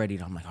I'm getting ready.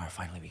 I'm like, "All right,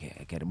 finally,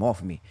 we get him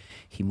off of me."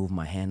 He moved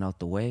my hand out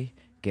the way,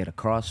 get a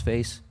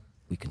crossface.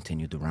 We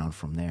continued the round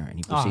from there, and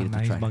he Oh, proceeded no,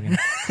 to he's try.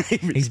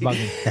 bugging. He's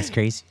bugging. That's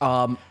crazy.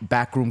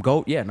 Backroom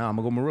goat. Yeah, no, I'm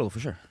gonna go Murillo for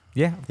sure.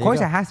 Yeah, of you course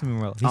go. it has to be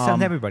Murillo. He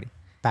stunned everybody.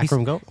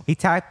 Backroom goat? He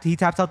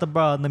taps out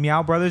the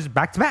Meow brothers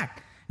back to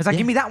back. It's like, Yeah.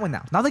 give me that one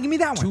now. Now they give me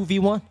that one.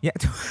 2v1. Yeah.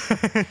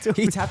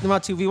 He tapped them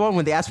out 2v1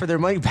 when they asked for their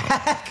money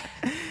back.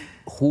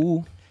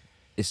 Who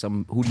do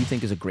you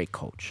think is a great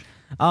coach?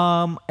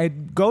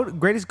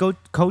 Greatest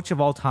coach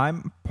of all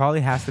time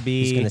probably has to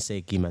be. He's going to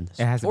say Guy Mendes.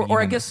 It has to be. Or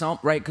I Mendes. guess some,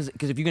 right? Because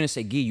if you're gonna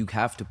say Guy, you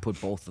have to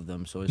put both of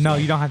them. So it's No,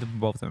 like- you don't have to put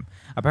both of them.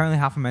 Apparently,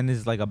 Rafa Mendes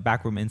is like a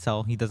backroom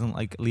incel. He doesn't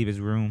leave his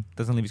room.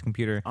 Doesn't leave his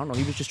computer. I don't know.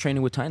 He was just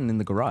training with Tynan in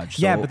the garage.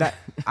 Yeah, so- but that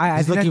I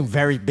He's think looking that's-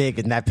 very big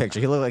in that picture.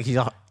 He looked like he's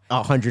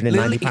 190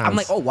 Literally, pounds. I'm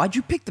like, oh, why'd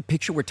you pick the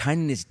picture where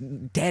Tynan is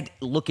dead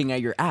looking at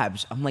your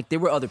abs? I'm like, there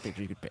were other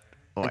pictures you could pick.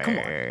 Like, come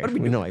on. What are We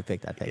we know doing? I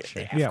picked that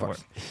picture. Yeah, of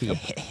course.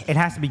 it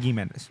has to be Guy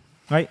Mendes,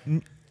 right?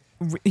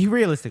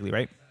 Realistically,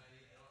 right?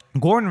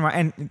 Gordon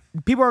Ryan, and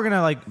people are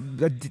gonna like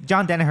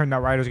John Danaher,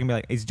 not writers, are gonna be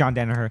like, it's John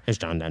Danaher. It's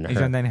John Danaher. It's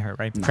John Danaher,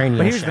 right? Cranial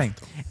But here's the shift.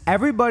 thing: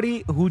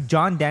 everybody who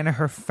John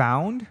Danaher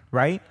found,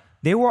 right?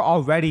 They were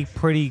already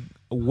pretty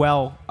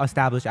well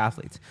established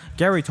athletes.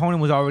 Gary Tonin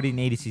was already an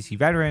ADCC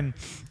veteran.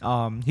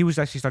 He was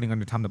actually studying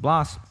under Tom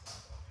DeBlas.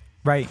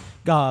 Right,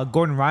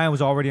 Gordon Ryan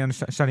was already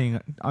studying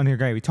under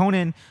Gary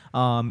Tonin.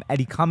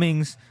 Eddie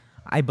Cummings,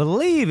 I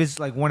believe, is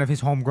like one of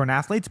his homegrown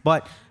athletes,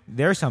 but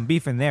there's some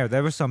beef in there.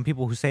 There were some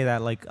people who say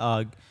that like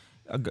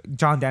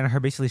John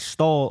Danaher basically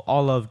stole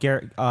all of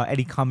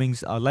Eddie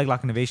Cummings' leg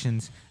lock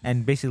innovations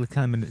and basically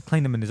claimed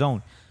them in his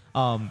own.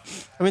 I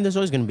mean, there's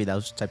always going to be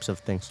those types of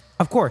things.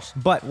 Of course,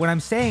 but what I'm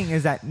saying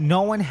is that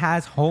no one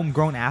has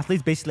homegrown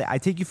athletes. Basically, I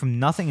take you from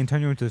nothing and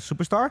turn you into a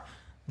superstar,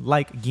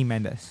 like Guy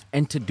Mendes.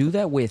 And to do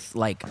that with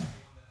like,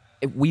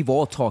 we've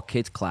all taught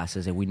kids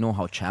classes and we know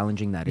how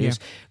challenging that is.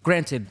 Yeah.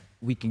 Granted,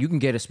 you can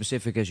get as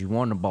specific as you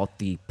want about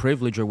the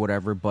privilege or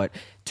whatever, but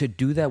to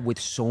do that with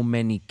so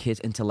many kids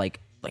and to like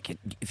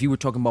if you were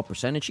talking about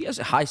percentage, he has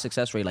a high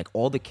success rate. Like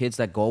all the kids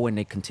that go and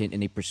they continue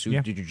and they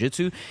pursue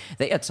jiu-jitsu,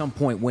 they at some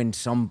point win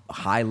some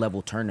high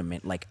level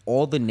tournament. Like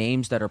all the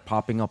names that are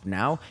popping up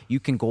now, you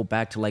can go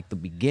back to like the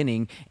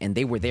beginning and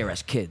they were there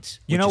as kids.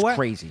 You know which is what?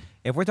 Crazy.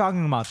 If we're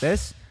talking about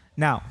this,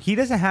 now he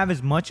doesn't have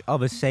as much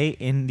of a say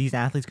in these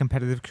athletes'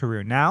 competitive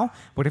career now.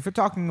 But if we're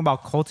talking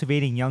about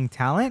cultivating young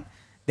talent,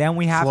 then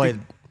we have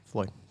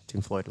Team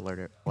Floyd,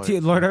 Lord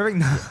Lord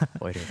Irving.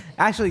 Floyd.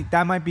 Actually,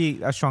 that might be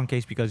a strong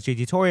case because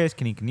JT Torres,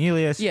 Kenny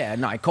Cornelius. Yeah,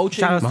 no,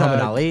 coaching. Shout out Muhammad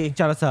to Ali.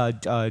 Shout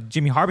out to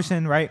Jimmy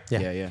Harbison, right?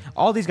 Yeah.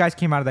 All these guys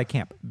came out of that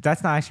camp.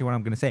 That's not actually what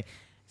I'm going to say.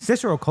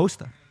 Cicero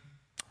Costa.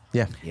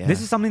 Yeah. Yeah.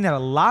 This is something that a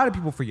lot of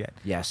people forget.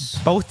 Yes.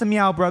 Both the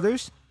Meow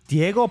brothers,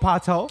 Diego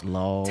Pato,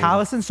 Lowe.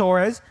 Taliesin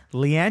Suarez,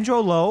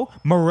 Leandro Lowe,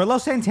 Murillo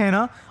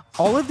Santana,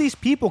 all of these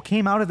people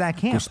came out of that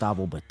camp.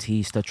 Gustavo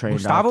Batista trained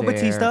Gustavo out there.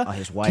 Batista,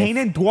 His wife.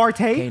 Kanan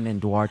Duarte. Kanan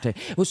Duarte.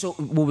 Well, so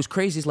what was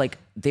crazy is like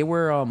they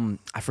were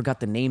I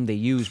forgot the name they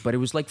used, but it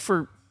was like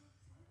for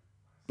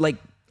like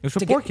It was for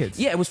to poor get- kids.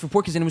 Yeah, it was for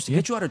poor kids, and it was to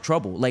get you out of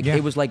trouble. Like Yeah.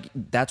 it was like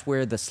that's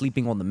where the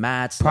sleeping on the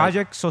mats. like-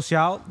 Project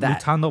Social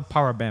That. Lutando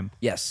Parabem.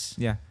 yes.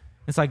 Yeah.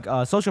 It's like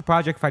a social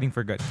project fighting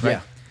for good. Right?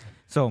 Yeah.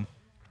 So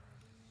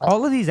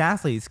all of these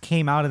athletes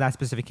came out of that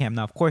specific camp.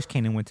 Now, of course,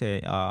 Kanan went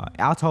to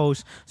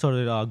Altos. So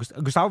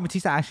did Gustavo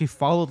Batista actually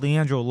followed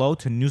Leandro Lowe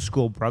to New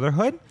School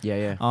Brotherhood.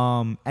 Yeah.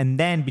 And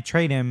then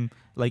betrayed him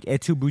like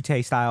Etu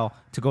Brute style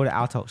to go to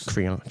Altos.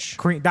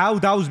 Creonch.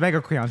 That was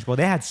mega Creonch, bro.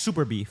 They had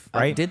super beef,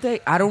 right? Did they?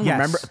 I don't Yes.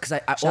 remember because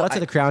I Shout out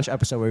to the Creonch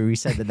episode where we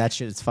said that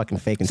shit is fucking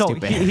fake and So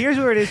stupid. here's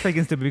where it is fake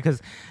and stupid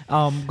because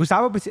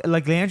Gustavo Batista,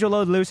 like Leandro Lowe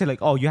literally said like,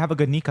 oh, you have a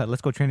good Nika,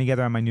 let's go train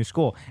together at my new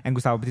school. And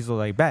Gustavo Batista was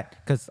like, bet,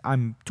 because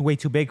I'm way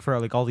too big for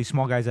like all these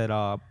small guys at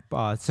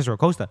Cicero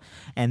Costa.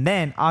 And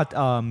then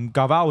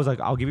Galvao was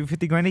like, I'll give you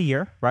 $50,000 a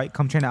year, right?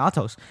 Come train at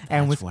Altos.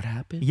 And That's with what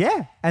happened?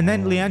 Yeah. And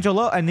then Leandro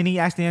Lowe, and then he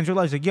asked Leandro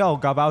Lowe, he's like, yo,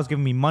 Galvao's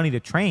giving me money to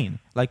train.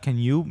 Like, can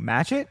you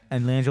match it?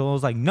 And Leandro Lowe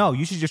was like, no,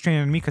 you should just train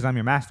under me because I'm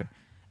your master.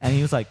 And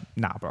he was like,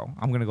 nah, bro,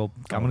 I'm gonna go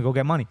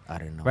get money. I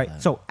didn't know right?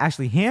 that. So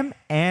actually him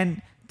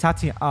and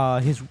Tati,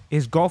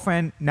 his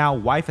girlfriend, now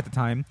wife at the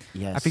time.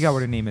 Yes. I forgot what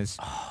her name is.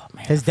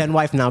 His then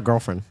wife, now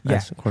girlfriend. Yeah.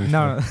 That's according to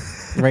No,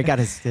 him. Ray got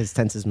his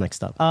tenses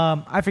mixed up.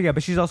 I forget,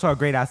 but she's also a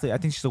great athlete. I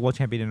think she's a world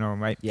champion in her own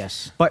right.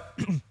 Yes. But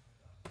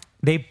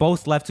they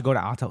both left to go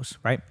to Altos,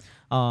 right?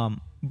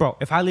 Bro,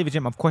 if I leave a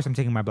gym, of course I'm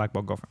taking my black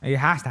belt girlfriend. It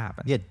has to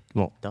happen. Yeah,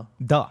 well, duh.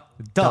 Duh.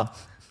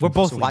 We're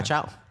both So watch leaving.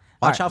 out.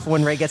 Watch All out for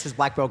when Ray gets his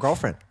black belt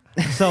girlfriend.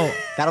 So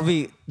That'll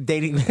be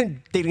dating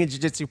in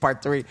jiu-jitsu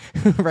part 3.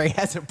 Ray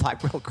has a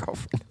black belt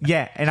girlfriend.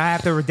 yeah, and I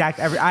have to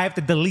I have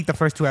to delete the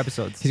first 2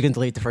 episodes. He's gonna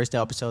delete the first 2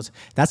 episodes.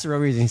 That's the real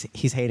reason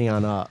he's hating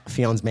on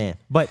Fion's man.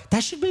 But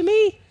That should be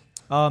me.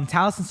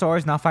 Taliesin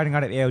Suarez now fighting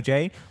out of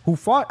AOJ, who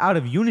fought out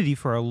of Unity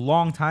for a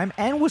long time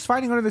and was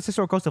fighting under the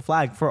Cicero Costa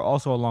flag for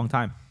also a long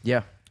time.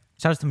 Yeah.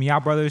 Shout out to Meow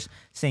Brothers,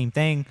 same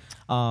thing.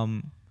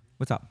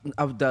 What's up?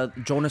 The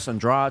Jonas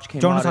Andrade came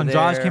Jonas out of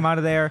Andrade there. came out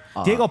of there.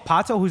 Diego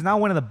Pato, who's now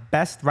one of the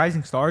best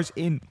rising stars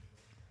in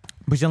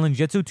Brazilian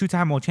Jiu-Jitsu,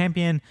 2-time world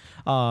champion,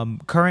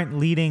 current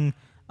leading,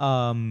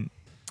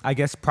 I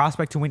guess,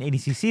 prospect to win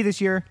ADCC this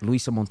year.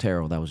 Luisa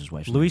Montero, that was his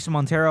wife. Luis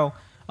Montero.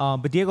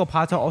 But Diego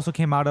Pato also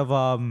came out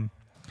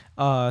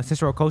of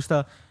Cicero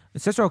Costa.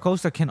 Cicero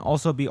Costa can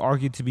also be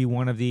argued to be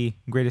one of the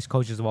greatest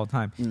coaches of all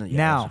time. Yeah,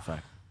 now, that's a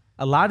fact.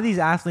 a lot of these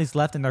athletes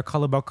left in their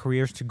color belt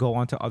careers to go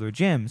on to other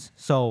gyms.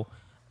 So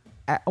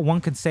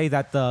one could say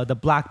that the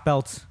black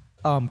belt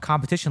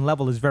competition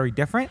level is very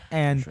different.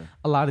 And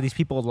a lot of these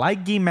people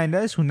like Guy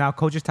Mendes, who now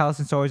coaches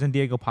Taliesin Suarez and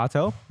Diego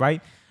Pato,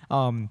 right?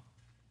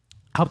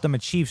 Helped them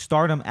achieve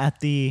stardom at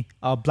the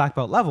black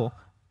belt level.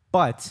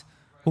 But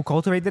who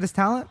cultivated his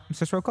talent?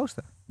 Cicero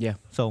Costa. Yeah.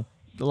 So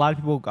a lot of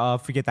people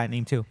forget that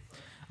name too.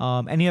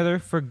 Any other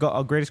for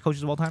greatest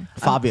coaches of all time?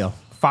 Fabio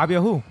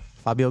Fabio who?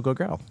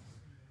 Gogrel.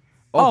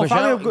 Oh, Gurgel.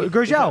 Fabio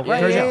Gurgel,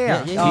 right?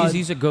 Gurgel. Yeah.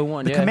 He's a good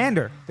one. The yeah.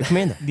 commander. The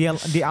commander. The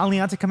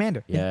Alianza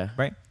commander. Yeah.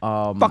 Right?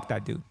 Um, Fuck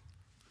that dude.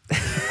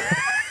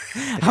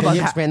 How Can about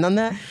you that? expand on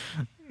that?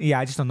 Yeah,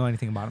 I just don't know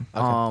anything about him.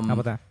 How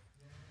about that?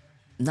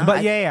 Nah,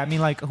 But yeah, I mean,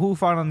 like, who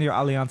fought on your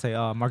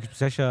Alianza? Marcus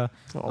Busesha,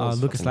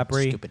 Lucas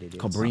Lepre. Stupid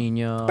idiots.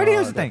 Cobrinha. But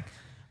here's the thing.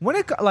 When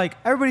it like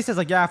everybody says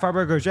like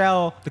Fabio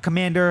Gurgel, the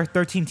commander,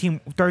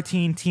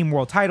 13 team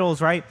world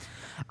titles, right?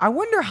 I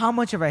wonder how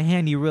much of a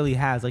hand he really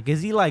has. Like,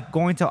 is he like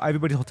going to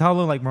everybody's hotel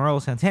room like Morello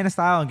Santana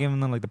style and giving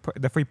them like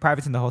the free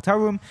privates in the hotel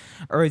room,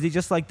 or is he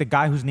just like the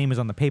guy whose name is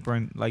on the paper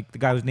and like the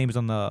guy whose name is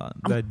on the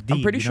deed?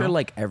 I'm pretty you sure know?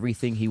 like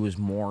everything he was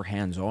more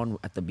hands-on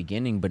at the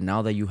beginning, but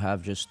now that you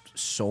have just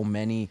so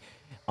many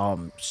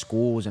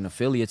schools and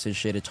affiliates and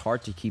shit, it's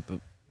hard to keep a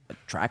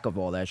track of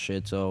all that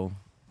shit. So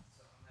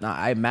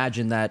I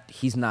imagine that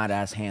he's not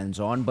as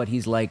hands-on, but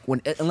he's like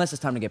unless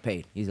it's time to get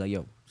paid, he's like,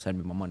 yo, send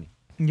me my money.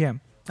 Yeah,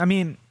 I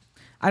mean,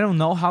 I don't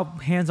know how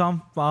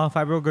hands-on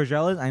Fabio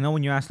Gurgel is. I know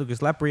when you ask Lucas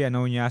Lepre, I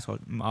know when you ask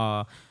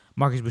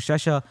Marcus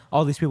Busesha,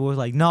 all these people was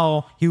like,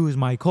 no, he was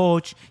my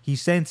coach,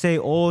 he's sensei,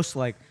 os,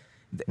 like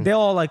they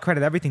all like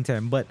credit everything to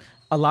him. But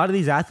a lot of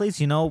these athletes,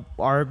 you know,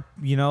 are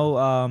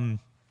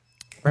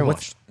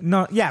Brainwashed.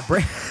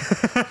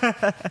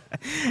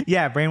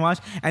 yeah,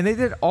 brainwashed. And they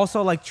did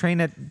also like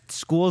train at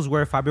schools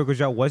where Fabio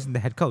Gurgel wasn't the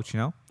head coach, you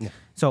know? Yeah.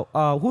 So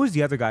who is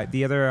the other guy?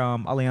 The other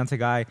Alianza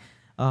guy?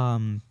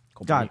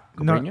 God,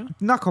 Cobrinha? no,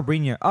 not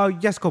Cobrinha. Oh,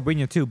 yes,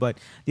 Cobrinha too, but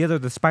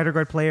the Spider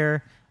Guard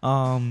player,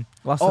 Los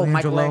Mike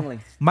Angelo- Langley.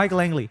 Mike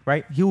Langley,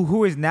 right?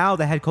 Who is now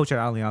the head coach at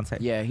Alianza.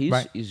 Yeah, he's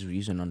right?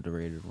 he's an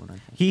underrated one, I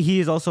think. He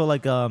is also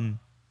like a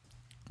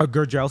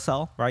Gurgel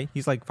cell, right?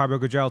 He's like Fabio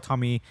Gurgel taught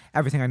me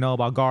everything I know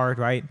about guard,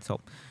 right? So,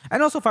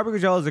 and also Fabio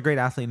Gurgel is a great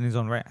athlete in his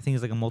own right. I think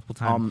he's like a multiple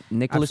time.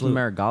 Nicholas absolute-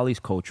 Marigali's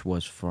coach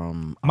was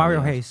from Mario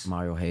Alianza. Hayes.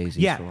 Mario Hayes.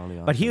 he's Yeah, from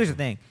Alianza. but here's the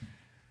thing.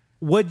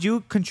 Would you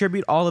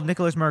contribute all of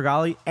Nicholas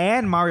Marigali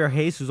and Mario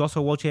Hayes, who's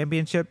also a world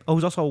champion,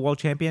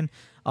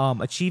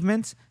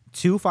 achievements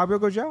to Fabio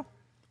Gurgel?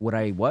 Would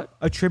I what?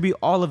 Attribute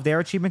all of their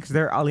achievements because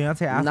they're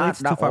Alianza athletes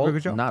to Fabio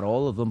Gurgel? Not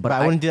all of them, but But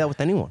I wouldn't do that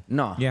with anyone.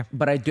 No. Yeah.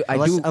 But I do.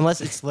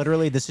 Unless it's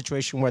literally the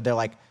situation where they're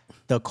like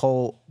the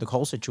Cole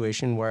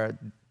situation where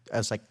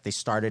it's like they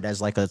started as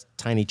like a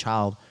tiny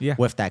child Yeah.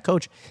 with that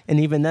coach.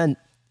 And even then,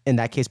 in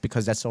that case,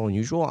 because that's so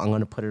unusual, I'm going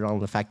to put it on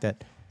the fact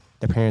that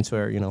the parents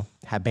were,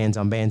 had bands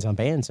on bands on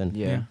bands and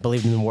Yeah.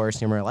 believed in the Warrior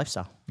Samurai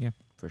lifestyle. Yeah.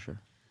 for sure.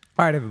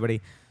 All right,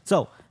 everybody.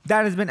 So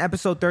that has been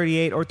episode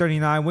 38 or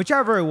 39,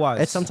 whichever it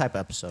was. It's some type of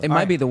episode. It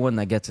might be the one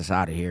that gets us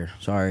out of here.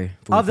 Sorry.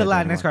 of the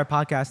Latinx Card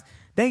podcast.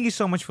 Thank you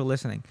so much for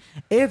listening.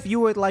 If you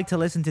would like to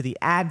listen to the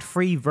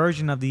ad-free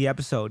version of the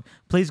episode,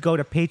 please go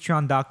to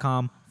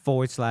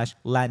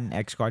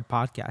patreon.com/Latinx Card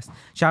podcast.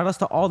 Shout outs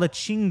to all the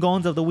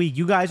chingones of the week.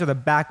 You guys are the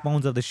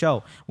backbones of the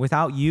show.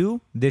 Without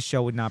you, this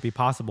show would not be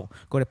possible.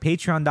 Go to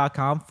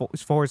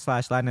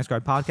patreon.com/Latinx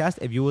Card podcast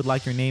if you would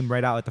like your name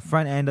read out at the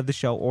front end of the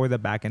show or the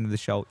back end of the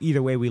show.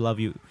 Either way, we love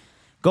you.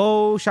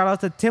 Go shout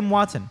out to Tim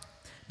Watson,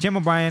 Jim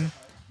O'Brien,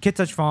 Kit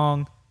Touch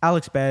Fong,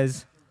 Alex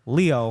Bez,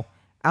 Leo,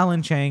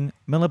 Alan Chang,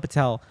 Mila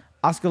Patel,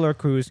 Oscar Lur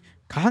Cruz,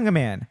 Kahanga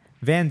Man,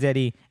 Van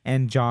Zetti,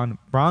 and John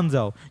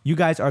Bronzo. You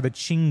guys are the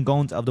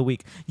chingones of the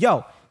week.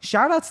 Yo,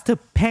 shout outs to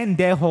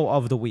Pendejo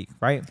of the week,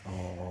 right?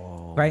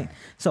 Oh. Right?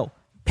 So,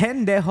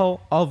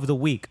 Pendejo of the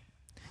week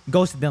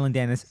goes to Dylan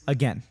Dennis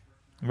again,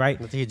 right?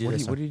 What did he do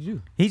this What time? did you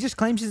do? He just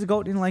claims he's a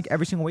GOAT in like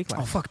every single week.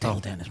 Oh, fuck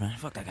Dylan Dennis, man.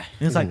 Fuck that guy.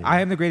 And it's like,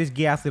 I am the greatest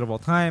gay athlete of all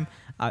time.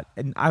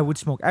 And I would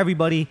smoke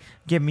everybody.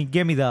 Give me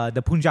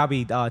the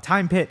Punjabi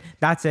time pit.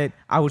 That's it.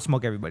 I would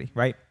smoke everybody,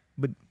 right?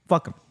 But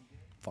fuck him.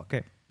 Fuck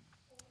it.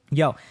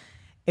 Yo,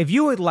 if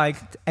you would like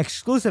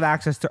exclusive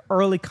access to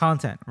early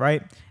content,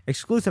 right?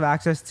 Exclusive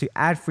access to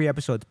ad-free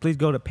episodes, please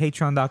go to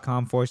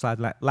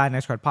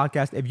patreon.com/Latinx Card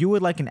podcast. If you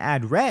would like an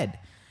ad read,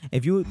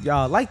 if you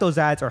like those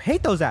ads or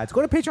hate those ads,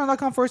 go to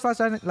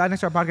patreon.com/Latinx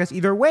Card podcast.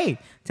 Either way,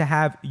 to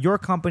have your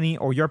company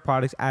or your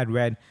products ad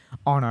read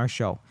on our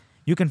show.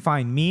 You can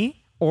find me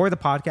or the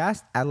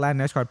podcast at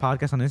Latinx Card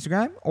Podcast on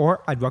Instagram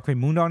or at Rockfade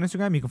Mundo on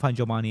Instagram. You can find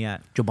Giovanni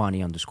at.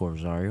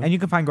 Giovanni_Rosario. And you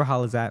can find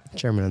Gorhalas at.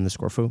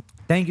 Chairman_Fu.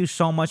 Thank you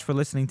so much for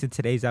listening to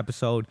today's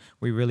episode.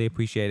 We really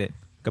appreciate it.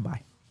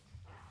 Goodbye.